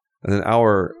 And then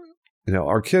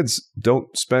our kids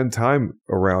don't spend time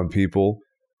around people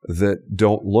that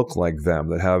don't look like them,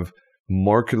 that have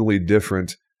markedly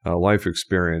different life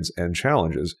experience and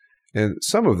challenges. And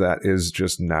some of that is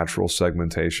just natural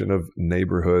segmentation of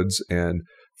neighborhoods and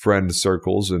friend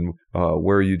circles and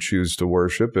where you choose to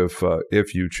worship,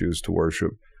 if you choose to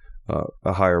worship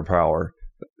a higher power.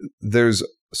 There's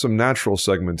some natural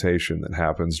segmentation that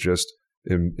happens just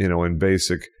in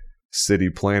basic city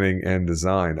planning and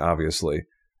design, obviously.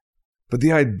 But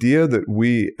the idea that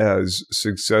we as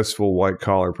successful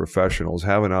white-collar professionals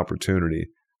have an opportunity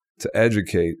to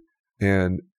educate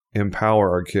and empower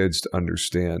our kids to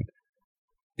understand,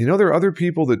 there are other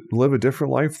people that live a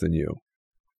different life than you.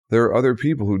 There are other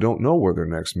people who don't know where their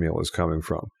next meal is coming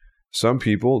from. Some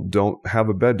people don't have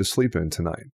a bed to sleep in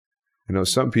tonight.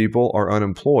 Some people are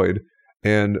unemployed,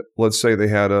 and let's say they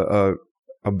had a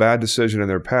bad decision in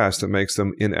their past that makes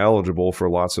them ineligible for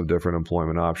lots of different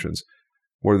employment options,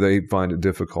 where they find it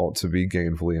difficult to be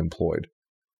gainfully employed.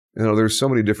 There's so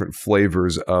many different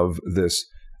flavors of this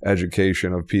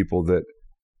education of people that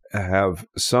have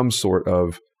some sort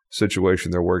of situation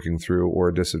they're working through or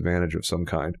a disadvantage of some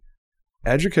kind.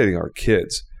 Educating our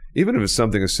kids, even if it's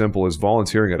something as simple as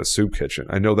volunteering at a soup kitchen.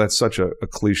 I know that's such a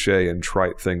cliche and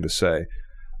trite thing to say,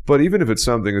 but even if it's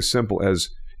something as simple as,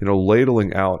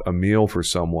 ladling out a meal for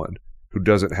someone who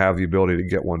doesn't have the ability to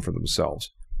get one for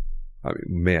themselves. I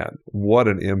mean, man, what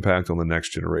an impact on the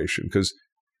next generation. Because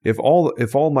if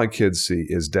all my kids see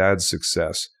is dad's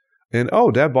success and,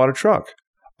 oh, dad bought a truck.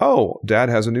 Oh, dad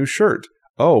has a new shirt.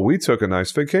 Oh, we took a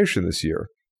nice vacation this year.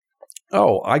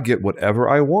 Oh, I get whatever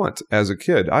I want as a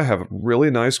kid. I have a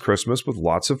really nice Christmas with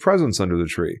lots of presents under the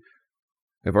tree.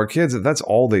 If our kids, if that's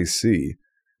all they see,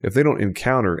 if they don't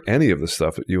encounter any of the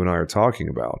stuff that you and I are talking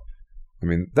about, I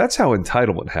mean, that's how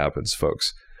entitlement happens,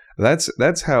 folks.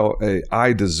 That's how a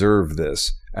I deserve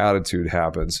this attitude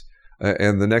happens.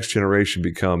 And the next generation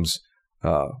becomes,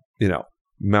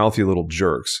 mouthy little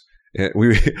jerks. And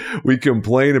we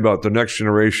complain about the next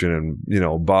generation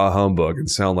and, bah humbug and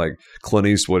sound like Clint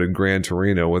Eastwood in Gran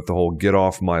Torino with the whole get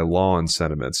off my lawn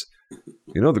sentiments.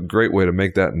 The great way to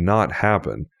make that not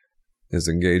happen is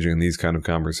engaging in these kind of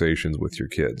conversations with your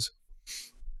kids.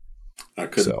 I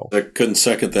couldn't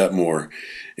second that more.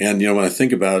 And, when I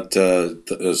think about,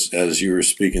 as you were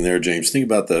speaking there, James, think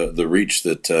about the reach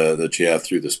that you have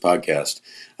through this podcast.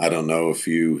 I don't know if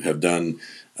you have done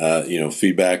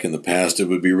feedback in the past. It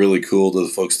would be really cool to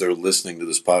the folks that are listening to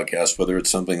this podcast, whether it's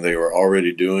something they were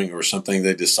already doing or something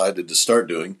they decided to start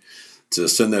doing, to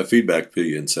send that feedback to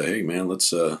you and say, hey man,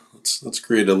 let's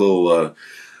create a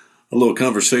little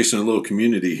conversation, a little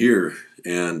community here.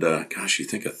 And gosh, you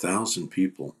think 1,000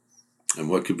 people and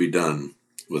what could be done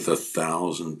with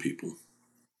 1,000 people.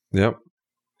 Yep.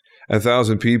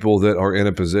 1,000 people that are in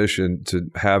a position to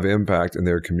have impact in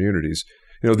their communities.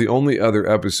 The only other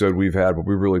episode we've had where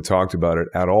we really talked about it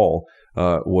at all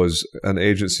was an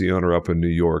agency owner up in New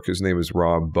York. His name is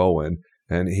Rob Bowen,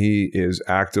 and he is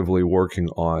actively working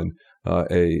on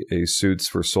a Suits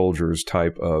for Soldiers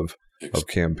type of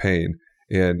campaign.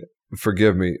 And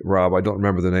forgive me, Rob, I don't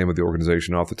remember the name of the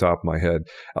organization off the top of my head.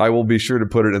 I will be sure to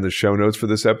put it in the show notes for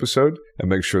this episode and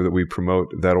make sure that we promote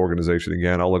that organization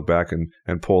again. I'll look back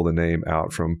and pull the name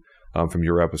out from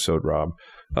your episode, Rob.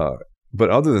 But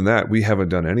other than that, we haven't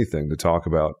done anything to talk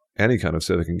about any kind of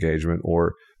civic engagement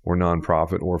or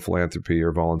nonprofit or philanthropy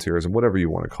or volunteerism, whatever you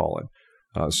want to call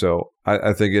it. So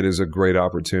I think it is a great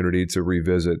opportunity to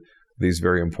revisit these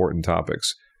very important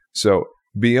topics. So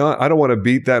I don't want to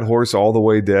beat that horse all the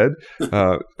way dead.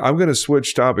 I'm going to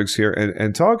switch topics here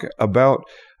and talk about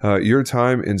your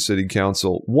time in city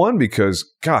council. One, because,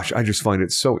 gosh, I just find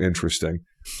it so interesting,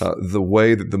 the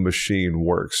way that the machine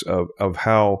works of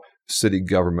how city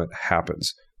government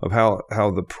happens, of how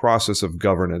the process of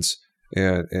governance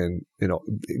and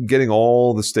getting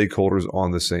all the stakeholders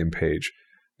on the same page,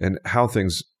 and how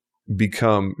things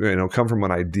come from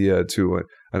an idea to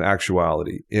an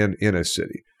actuality in a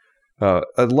city.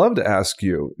 I'd love to ask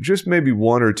you just maybe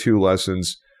one or two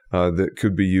lessons that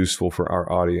could be useful for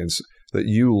our audience that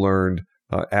you learned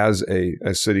as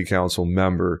a city council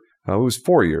member. It was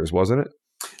 4 years, wasn't it?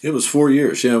 It was 4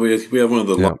 years. Yeah, we have one of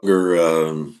the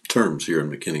longer terms here in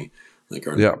McKinney. I think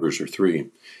our numbers are 3.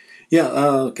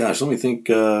 Yeah, gosh, let me think.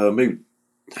 Maybe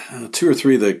 2 or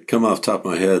 3 that come off the top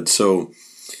of my head. So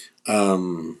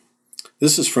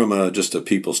this is from just a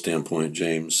people standpoint,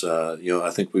 James.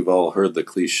 I think we've all heard the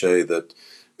cliche that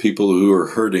people who are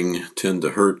hurting tend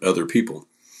to hurt other people.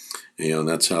 And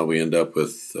that's how we end up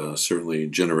with certainly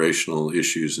generational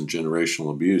issues and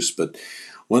generational abuse. But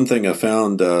one thing I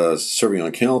found serving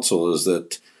on council is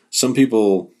that some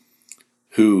people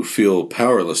who feel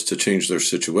powerless to change their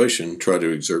situation try to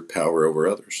exert power over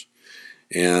others.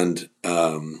 And,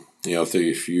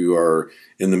 if you are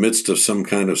in the midst of some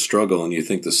kind of struggle and you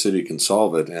think the city can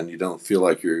solve it and you don't feel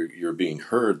like you're being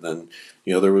heard, then,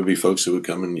 there would be folks who would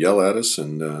come and yell at us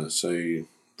and say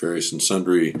various and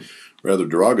sundry rather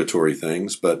derogatory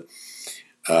things. But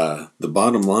the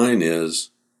bottom line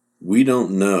is we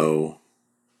don't know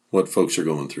what folks are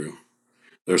going through.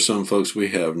 There's some folks we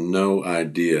have no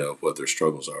idea of what their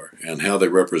struggles are and how they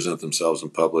represent themselves in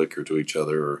public or to each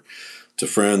other or to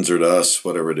friends or to us,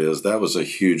 whatever it is. That was a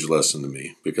huge lesson to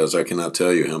me, because I cannot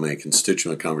tell you how many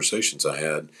constituent conversations I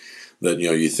had that,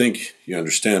 you think you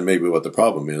understand maybe what the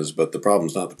problem is, but the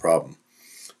problem's not the problem.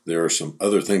 There are some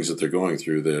other things that they're going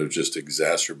through that have just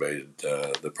exacerbated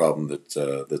the problem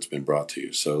that's been brought to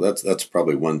you. So that's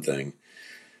probably one thing.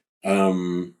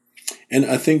 And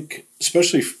I think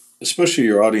especially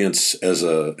your audience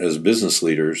as business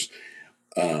leaders,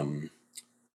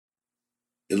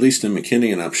 at least in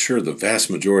McKinney, and I'm sure the vast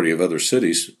majority of other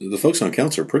cities, the folks on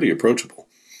council are pretty approachable.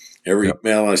 Every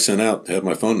email I sent out had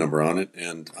my phone number on it.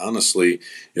 And honestly,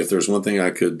 if there's one thing I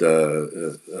could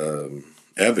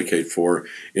advocate for,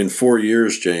 in 4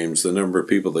 years, James, the number of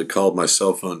people that called my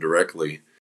cell phone directly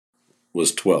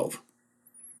was 12.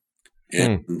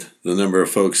 And the number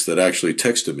of folks that actually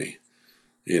texted me,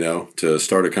 to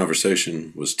start a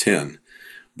conversation was 10.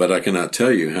 But I cannot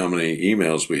tell you how many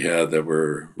emails we had that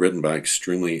were written by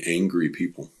extremely angry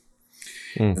people.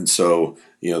 And so,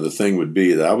 the thing would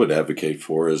be that I would advocate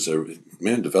for is,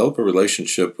 develop a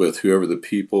relationship with whoever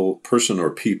the person or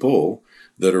people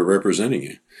that are representing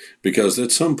you. Because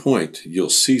at some point, you'll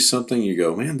see something, you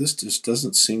go, man, this just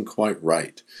doesn't seem quite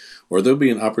right. Or there'll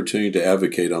be an opportunity to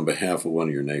advocate on behalf of one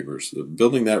of your neighbors.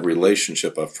 Building that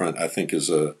relationship up front, I think, is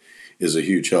a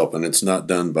huge help. And it's not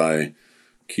done by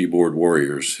keyboard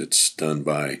warriors. It's done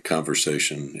by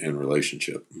conversation and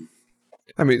relationship.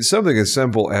 I mean, something as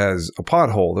simple as a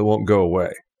pothole that won't go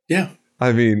away. Yeah.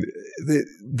 I mean,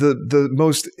 the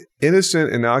most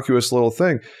innocent, innocuous little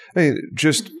thing.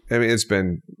 It's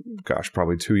been,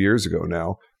 probably 2 years ago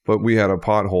now, but we had a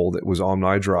pothole that was on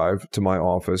my drive to my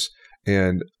office.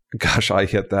 And I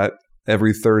hit that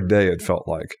every third day, it felt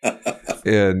like.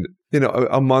 And,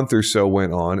 a month or so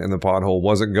went on and the pothole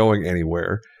wasn't going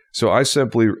anywhere. So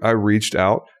I reached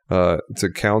out to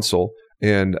council,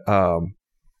 and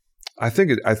I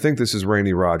think this is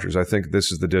Rainey Rogers. I think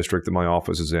this is the district that my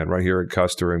office is in, right here at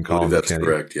Custer and Collin. That's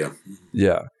correct. Yeah.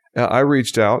 Yeah. I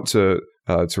reached out to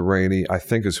Rainey, I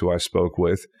think is who I spoke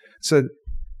with. Said,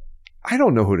 I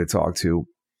don't know who to talk to.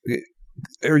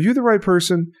 Are you the right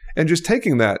person? And just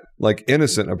taking that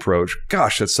innocent approach.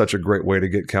 Gosh, that's such a great way to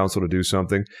get council to do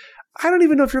something. I don't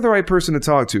even know if you're the right person to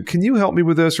talk to. Can you help me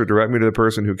with this or direct me to the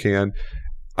person who can?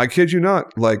 I kid you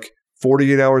not,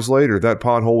 48 hours later, that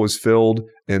pothole was filled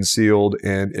and sealed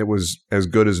and it was as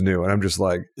good as new. And I'm just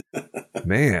like,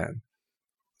 man,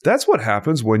 that's what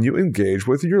happens when you engage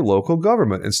with your local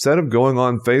government. Instead of going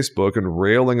on Facebook and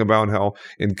railing about how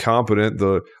incompetent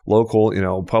the local,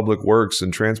 public works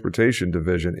and transportation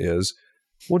division is,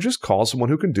 well, just call someone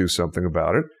who can do something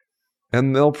about it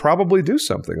and they'll probably do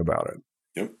something about it.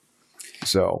 Yep.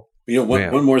 So,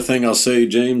 one more thing I'll say,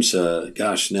 James, now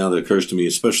that occurs to me,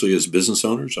 especially as business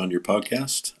owners on your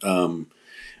podcast,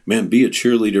 be a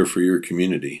cheerleader for your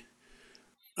community.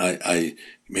 I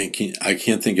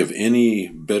can't think of any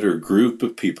better group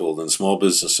of people than small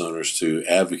business owners to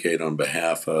advocate on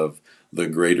behalf of the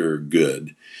greater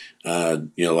good.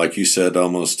 Like you said,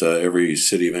 almost every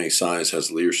city of any size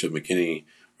has a Leadership McKinney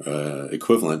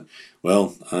equivalent.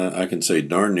 Well, I can say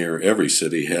darn near every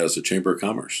city has a chamber of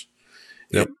commerce.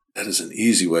 Yep. That is an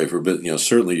easy way for business.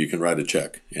 Certainly you can write a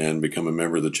check and become a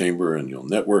member of the chamber, and you'll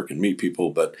network and meet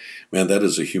people. But man, that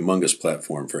is a humongous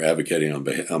platform for advocating on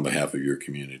behalf of your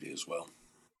community as well.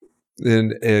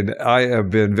 And I have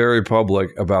been very public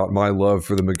about my love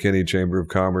for the McKinney Chamber of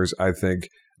Commerce. I think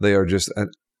they are just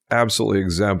an absolutely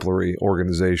exemplary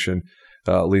organization.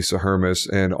 Lisa Hermes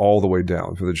and all the way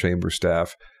down for the chamber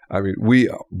staff. I mean, we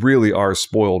really are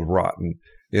spoiled rotten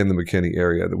in the McKinney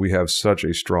area that we have such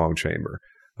a strong chamber.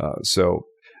 So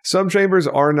some chambers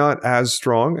are not as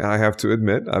strong. I have to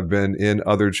admit, I've been in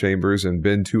other chambers and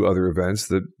been to other events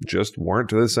that just weren't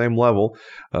to the same level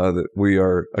that we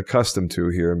are accustomed to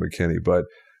here in McKinney. But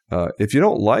if you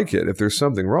don't like it, if there's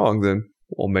something wrong, then,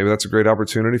 well, maybe that's a great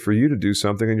opportunity for you to do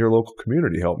something in your local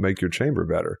community, help make your chamber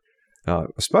better.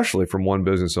 Especially from one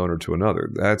business owner to another.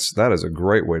 That is a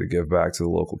great way to give back to the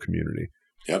local community.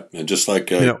 Yep, and just like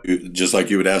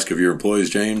you would ask of your employees,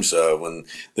 James, when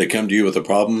they come to you with a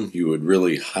problem, you would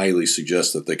really highly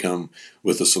suggest that they come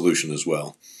with a solution as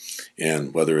well.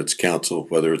 And whether it's council,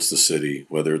 whether it's the city,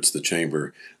 whether it's the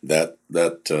chamber, that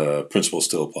principle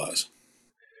still applies.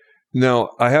 Now,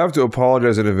 I have to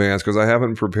apologize in advance because I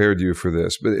haven't prepared you for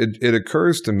this, but it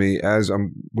occurs to me as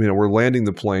we're landing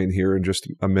the plane here in just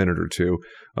a minute or two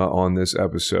on this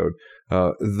episode.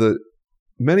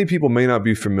 Many people may not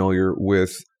be familiar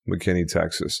with McKinney,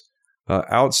 Texas.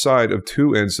 Outside of two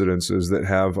incidences that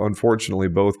have unfortunately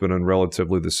both been on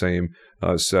relatively the same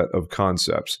set of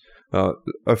concepts.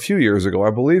 A few years ago,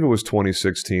 I believe it was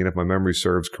 2016, if my memory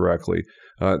serves correctly,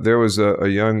 there was a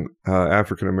young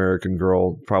African-American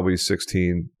girl, probably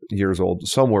 16 years old,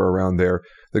 somewhere around there,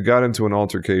 that got into an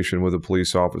altercation with a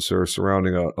police officer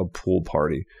surrounding a pool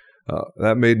party.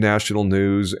 That made national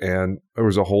news, and there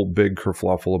was a whole big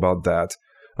kerfluffle about that.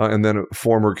 And then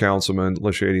former councilman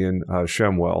Lashadian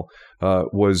Shemwell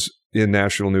was in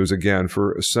national news again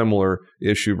for a similar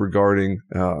issue regarding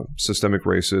systemic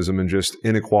racism and just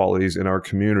inequalities in our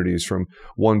communities from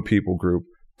one people group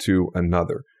to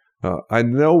another. I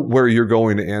know where you're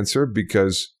going to answer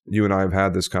because you and I have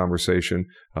had this conversation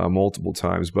multiple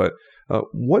times, but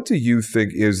what do you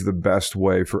think is the best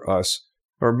way for us,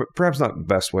 or perhaps not the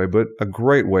best way, but a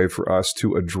great way for us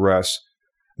to address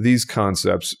these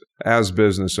concepts as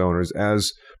business owners,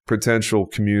 as potential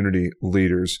community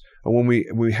leaders, when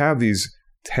we have these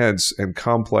tense and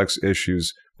complex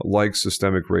issues like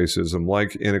systemic racism,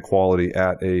 like inequality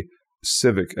at a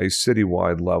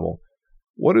citywide level?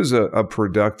 What is a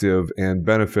productive and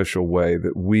beneficial way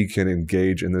that we can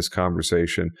engage in this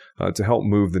conversation to help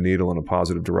move the needle in a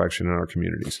positive direction in our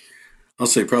communities? I'll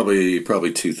say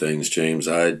probably two things, James.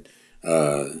 There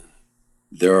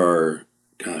are,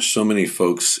 so many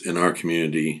folks in our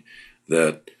community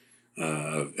that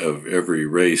of every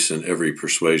race and every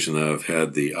persuasion that I've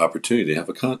had the opportunity to have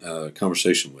a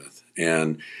conversation with.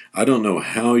 And I don't know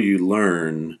how you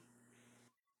learn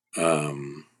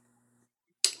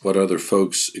what other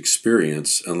folks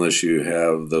experience unless you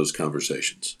have those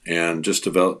conversations. And just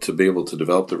to be able to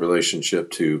develop the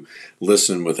relationship to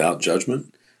listen without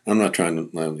judgment. I'm not trying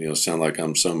to sound like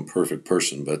I'm some perfect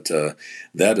person, but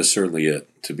that is certainly it,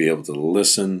 to be able to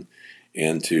listen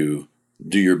and to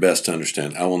do your best to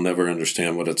understand. I will never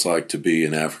understand what it's like to be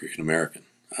an African American.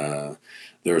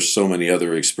 There are so many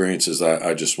other experiences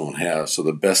I just won't have. So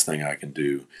the best thing I can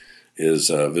do is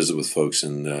visit with folks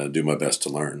and do my best to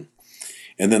learn.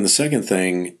 And then the second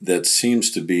thing that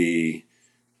seems to be,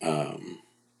 I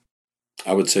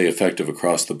would say, effective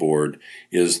across the board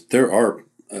is there are,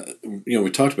 we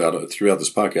talked about it throughout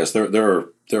this podcast.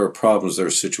 There are problems, there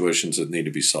are situations that need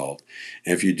to be solved.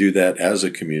 And if you do that as a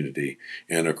community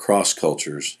and across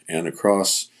cultures and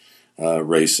across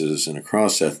races and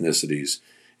across ethnicities,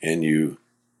 and you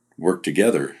work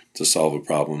together to solve a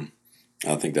problem,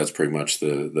 I think that's pretty much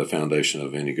the foundation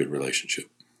of any good relationship.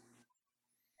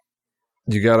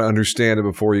 You got to understand it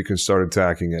before you can start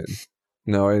attacking it.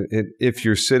 No, if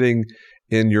you're sitting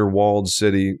in your walled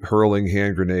city hurling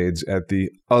hand grenades at the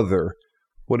other,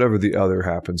 whatever the other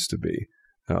happens to be,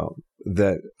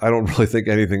 that I don't really think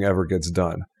anything ever gets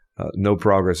done. No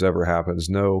progress ever happens.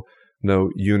 No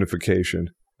unification,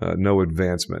 no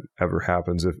advancement ever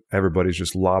happens if everybody's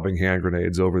just lobbing hand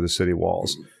grenades over the city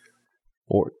walls.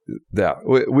 Or that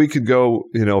we could go,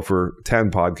 for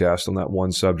 10 podcasts on that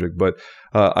one subject, but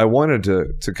I wanted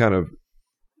to kind of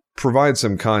provide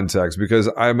some context because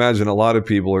I imagine a lot of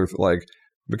people are like,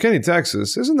 McKinney,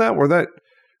 Texas, isn't that where that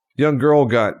young girl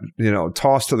got,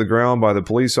 tossed to the ground by the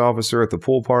police officer at the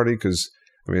pool party? Because,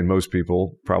 most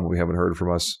people probably haven't heard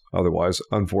from us otherwise,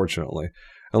 unfortunately.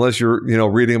 unless you're,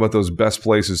 reading about those best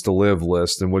places to live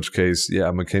list, in which case,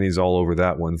 yeah, McKinney's all over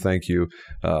that one. Thank you.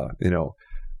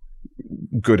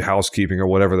 Good Housekeeping or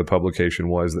whatever the publication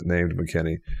was that named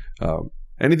McKinney.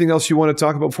 Anything else you want to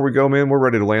talk about before we go, man? We're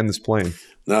ready to land this plane.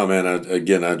 No, man.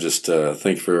 I just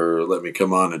thank you for letting me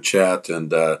come on and chat.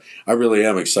 And I really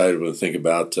am excited when I think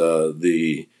about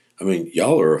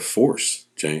y'all are a force,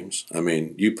 James. I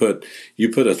mean, you put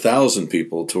 1,000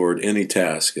 people toward any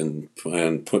task and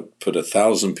put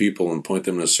 1,000 people and point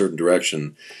them in a certain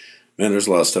direction. Man, there's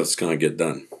a lot of stuff that's going to get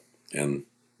done. And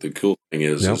the cool thing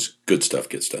is good stuff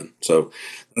gets done. So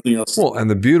nothing else. Well, and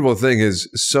the beautiful thing is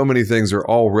so many things are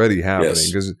already happening,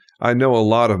 because I know a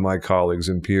lot of my colleagues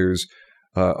and peers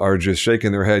are just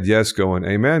shaking their head, yes, going,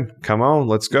 amen, come on,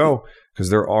 let's go, because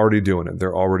they're already doing it.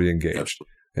 They're already engaged. Absolutely.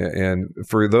 And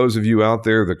for those of you out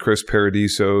there, the Chris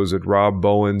Paradisos and Rob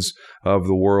Bowens of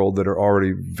the world that are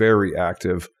already very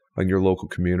active in your local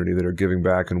community, that are giving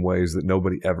back in ways that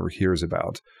nobody ever hears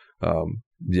about,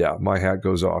 my hat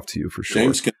goes off to you for sure.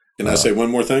 James, can I say one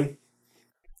more thing?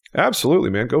 Absolutely,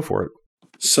 man. Go for it.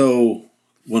 So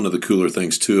one of the cooler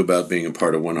things, too, about being a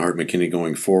part of One Heart McKinney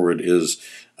going forward is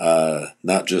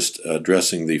not just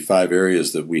addressing the 5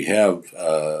 areas that we have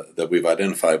that we've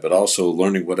identified, but also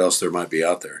learning what else there might be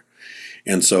out there.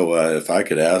 And so if I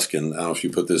could ask, and I don't know if you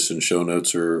put this in show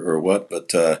notes or what,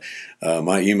 but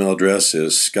my email address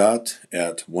is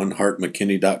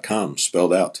scott@oneheartmckinney.com,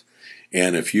 spelled out.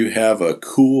 And if you have a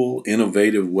cool,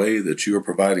 innovative way that you are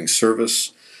providing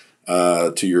service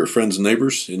to your friends and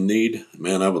neighbors in need,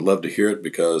 man, I would love to hear it,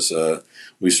 because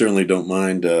we certainly don't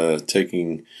mind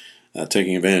taking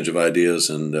advantage of ideas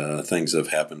and things that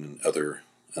have happened in other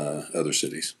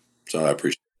cities. So I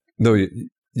appreciate it. No,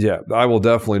 yeah, I will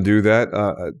definitely do that.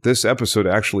 This episode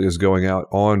actually is going out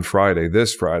on Friday,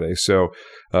 this Friday. So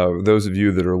those of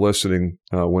you that are listening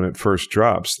when it first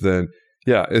drops, then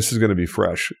yeah, this is going to be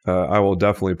fresh. I will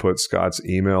definitely put Scott's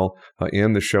email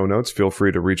in the show notes. Feel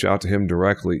free to reach out to him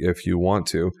directly if you want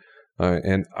to.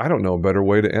 And I don't know a better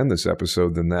way to end this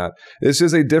episode than that. This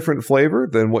is a different flavor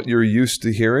than what you're used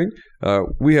to hearing.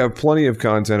 We have plenty of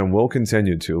content, and we'll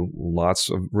continue to.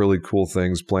 Lots of really cool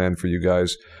things planned for you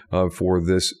guys for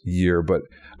this year. But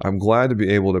I'm glad to be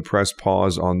able to press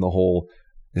pause on the whole,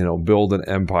 build an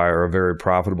empire, a very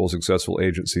profitable, successful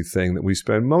agency thing that we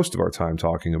spend most of our time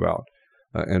talking about.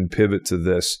 And pivot to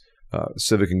this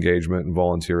civic engagement and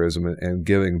volunteerism and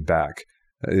giving back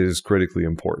is critically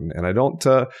important. And I don't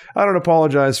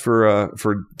apologize for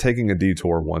taking a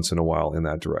detour once in a while in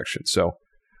that direction. So,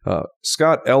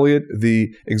 Scott Elliott,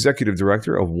 the executive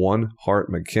director of One Heart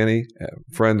McKinney,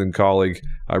 friend and colleague,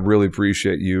 I really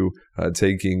appreciate you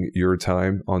taking your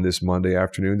time on this Monday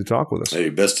afternoon to talk with us. Hey,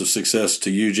 best of success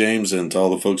to you, James, and to all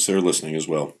the folks that are listening as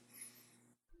well.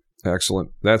 Excellent.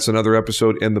 That's another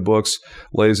episode in the books.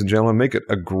 Ladies and gentlemen, make it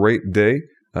a great day,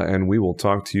 and we will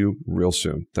talk to you real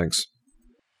soon. Thanks.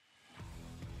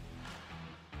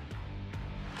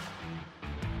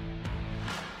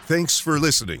 Thanks for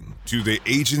listening to the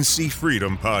Agency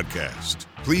Freedom Podcast.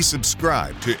 Please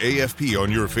subscribe to AFP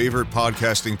on your favorite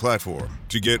podcasting platform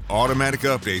to get automatic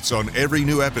updates on every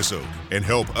new episode and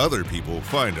help other people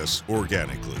find us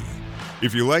organically.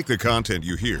 If you like the content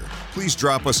you hear, please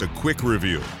drop us a quick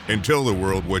review and tell the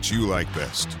world what you like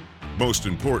best. Most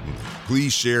importantly,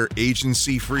 please share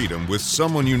agency freedom with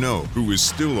someone you know who is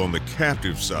still on the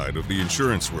captive side of the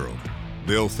insurance world.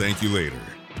 They'll thank you later.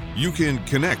 You can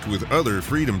connect with other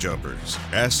freedom jumpers,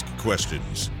 ask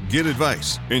questions, get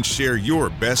advice, and share your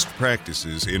best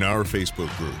practices in our Facebook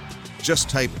group. Just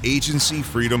type Agency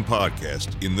Freedom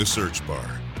Podcast in the search bar.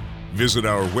 Visit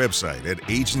our website at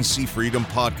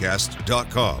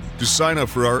agencyfreedompodcast.com to sign up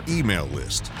for our email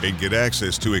list and get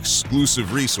access to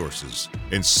exclusive resources,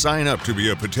 and sign up to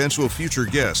be a potential future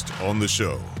guest on the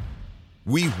show.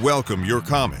 We welcome your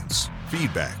comments,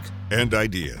 feedback, and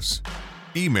ideas.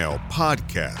 Email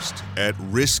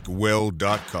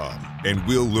podcast@riskwell.com, and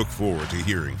we'll look forward to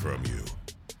hearing from you.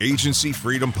 Agency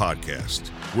Freedom Podcast,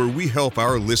 where we help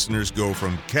our listeners go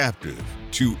from captive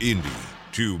to indie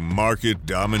to market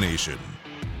domination.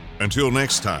 Until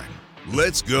next time,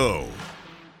 let's go.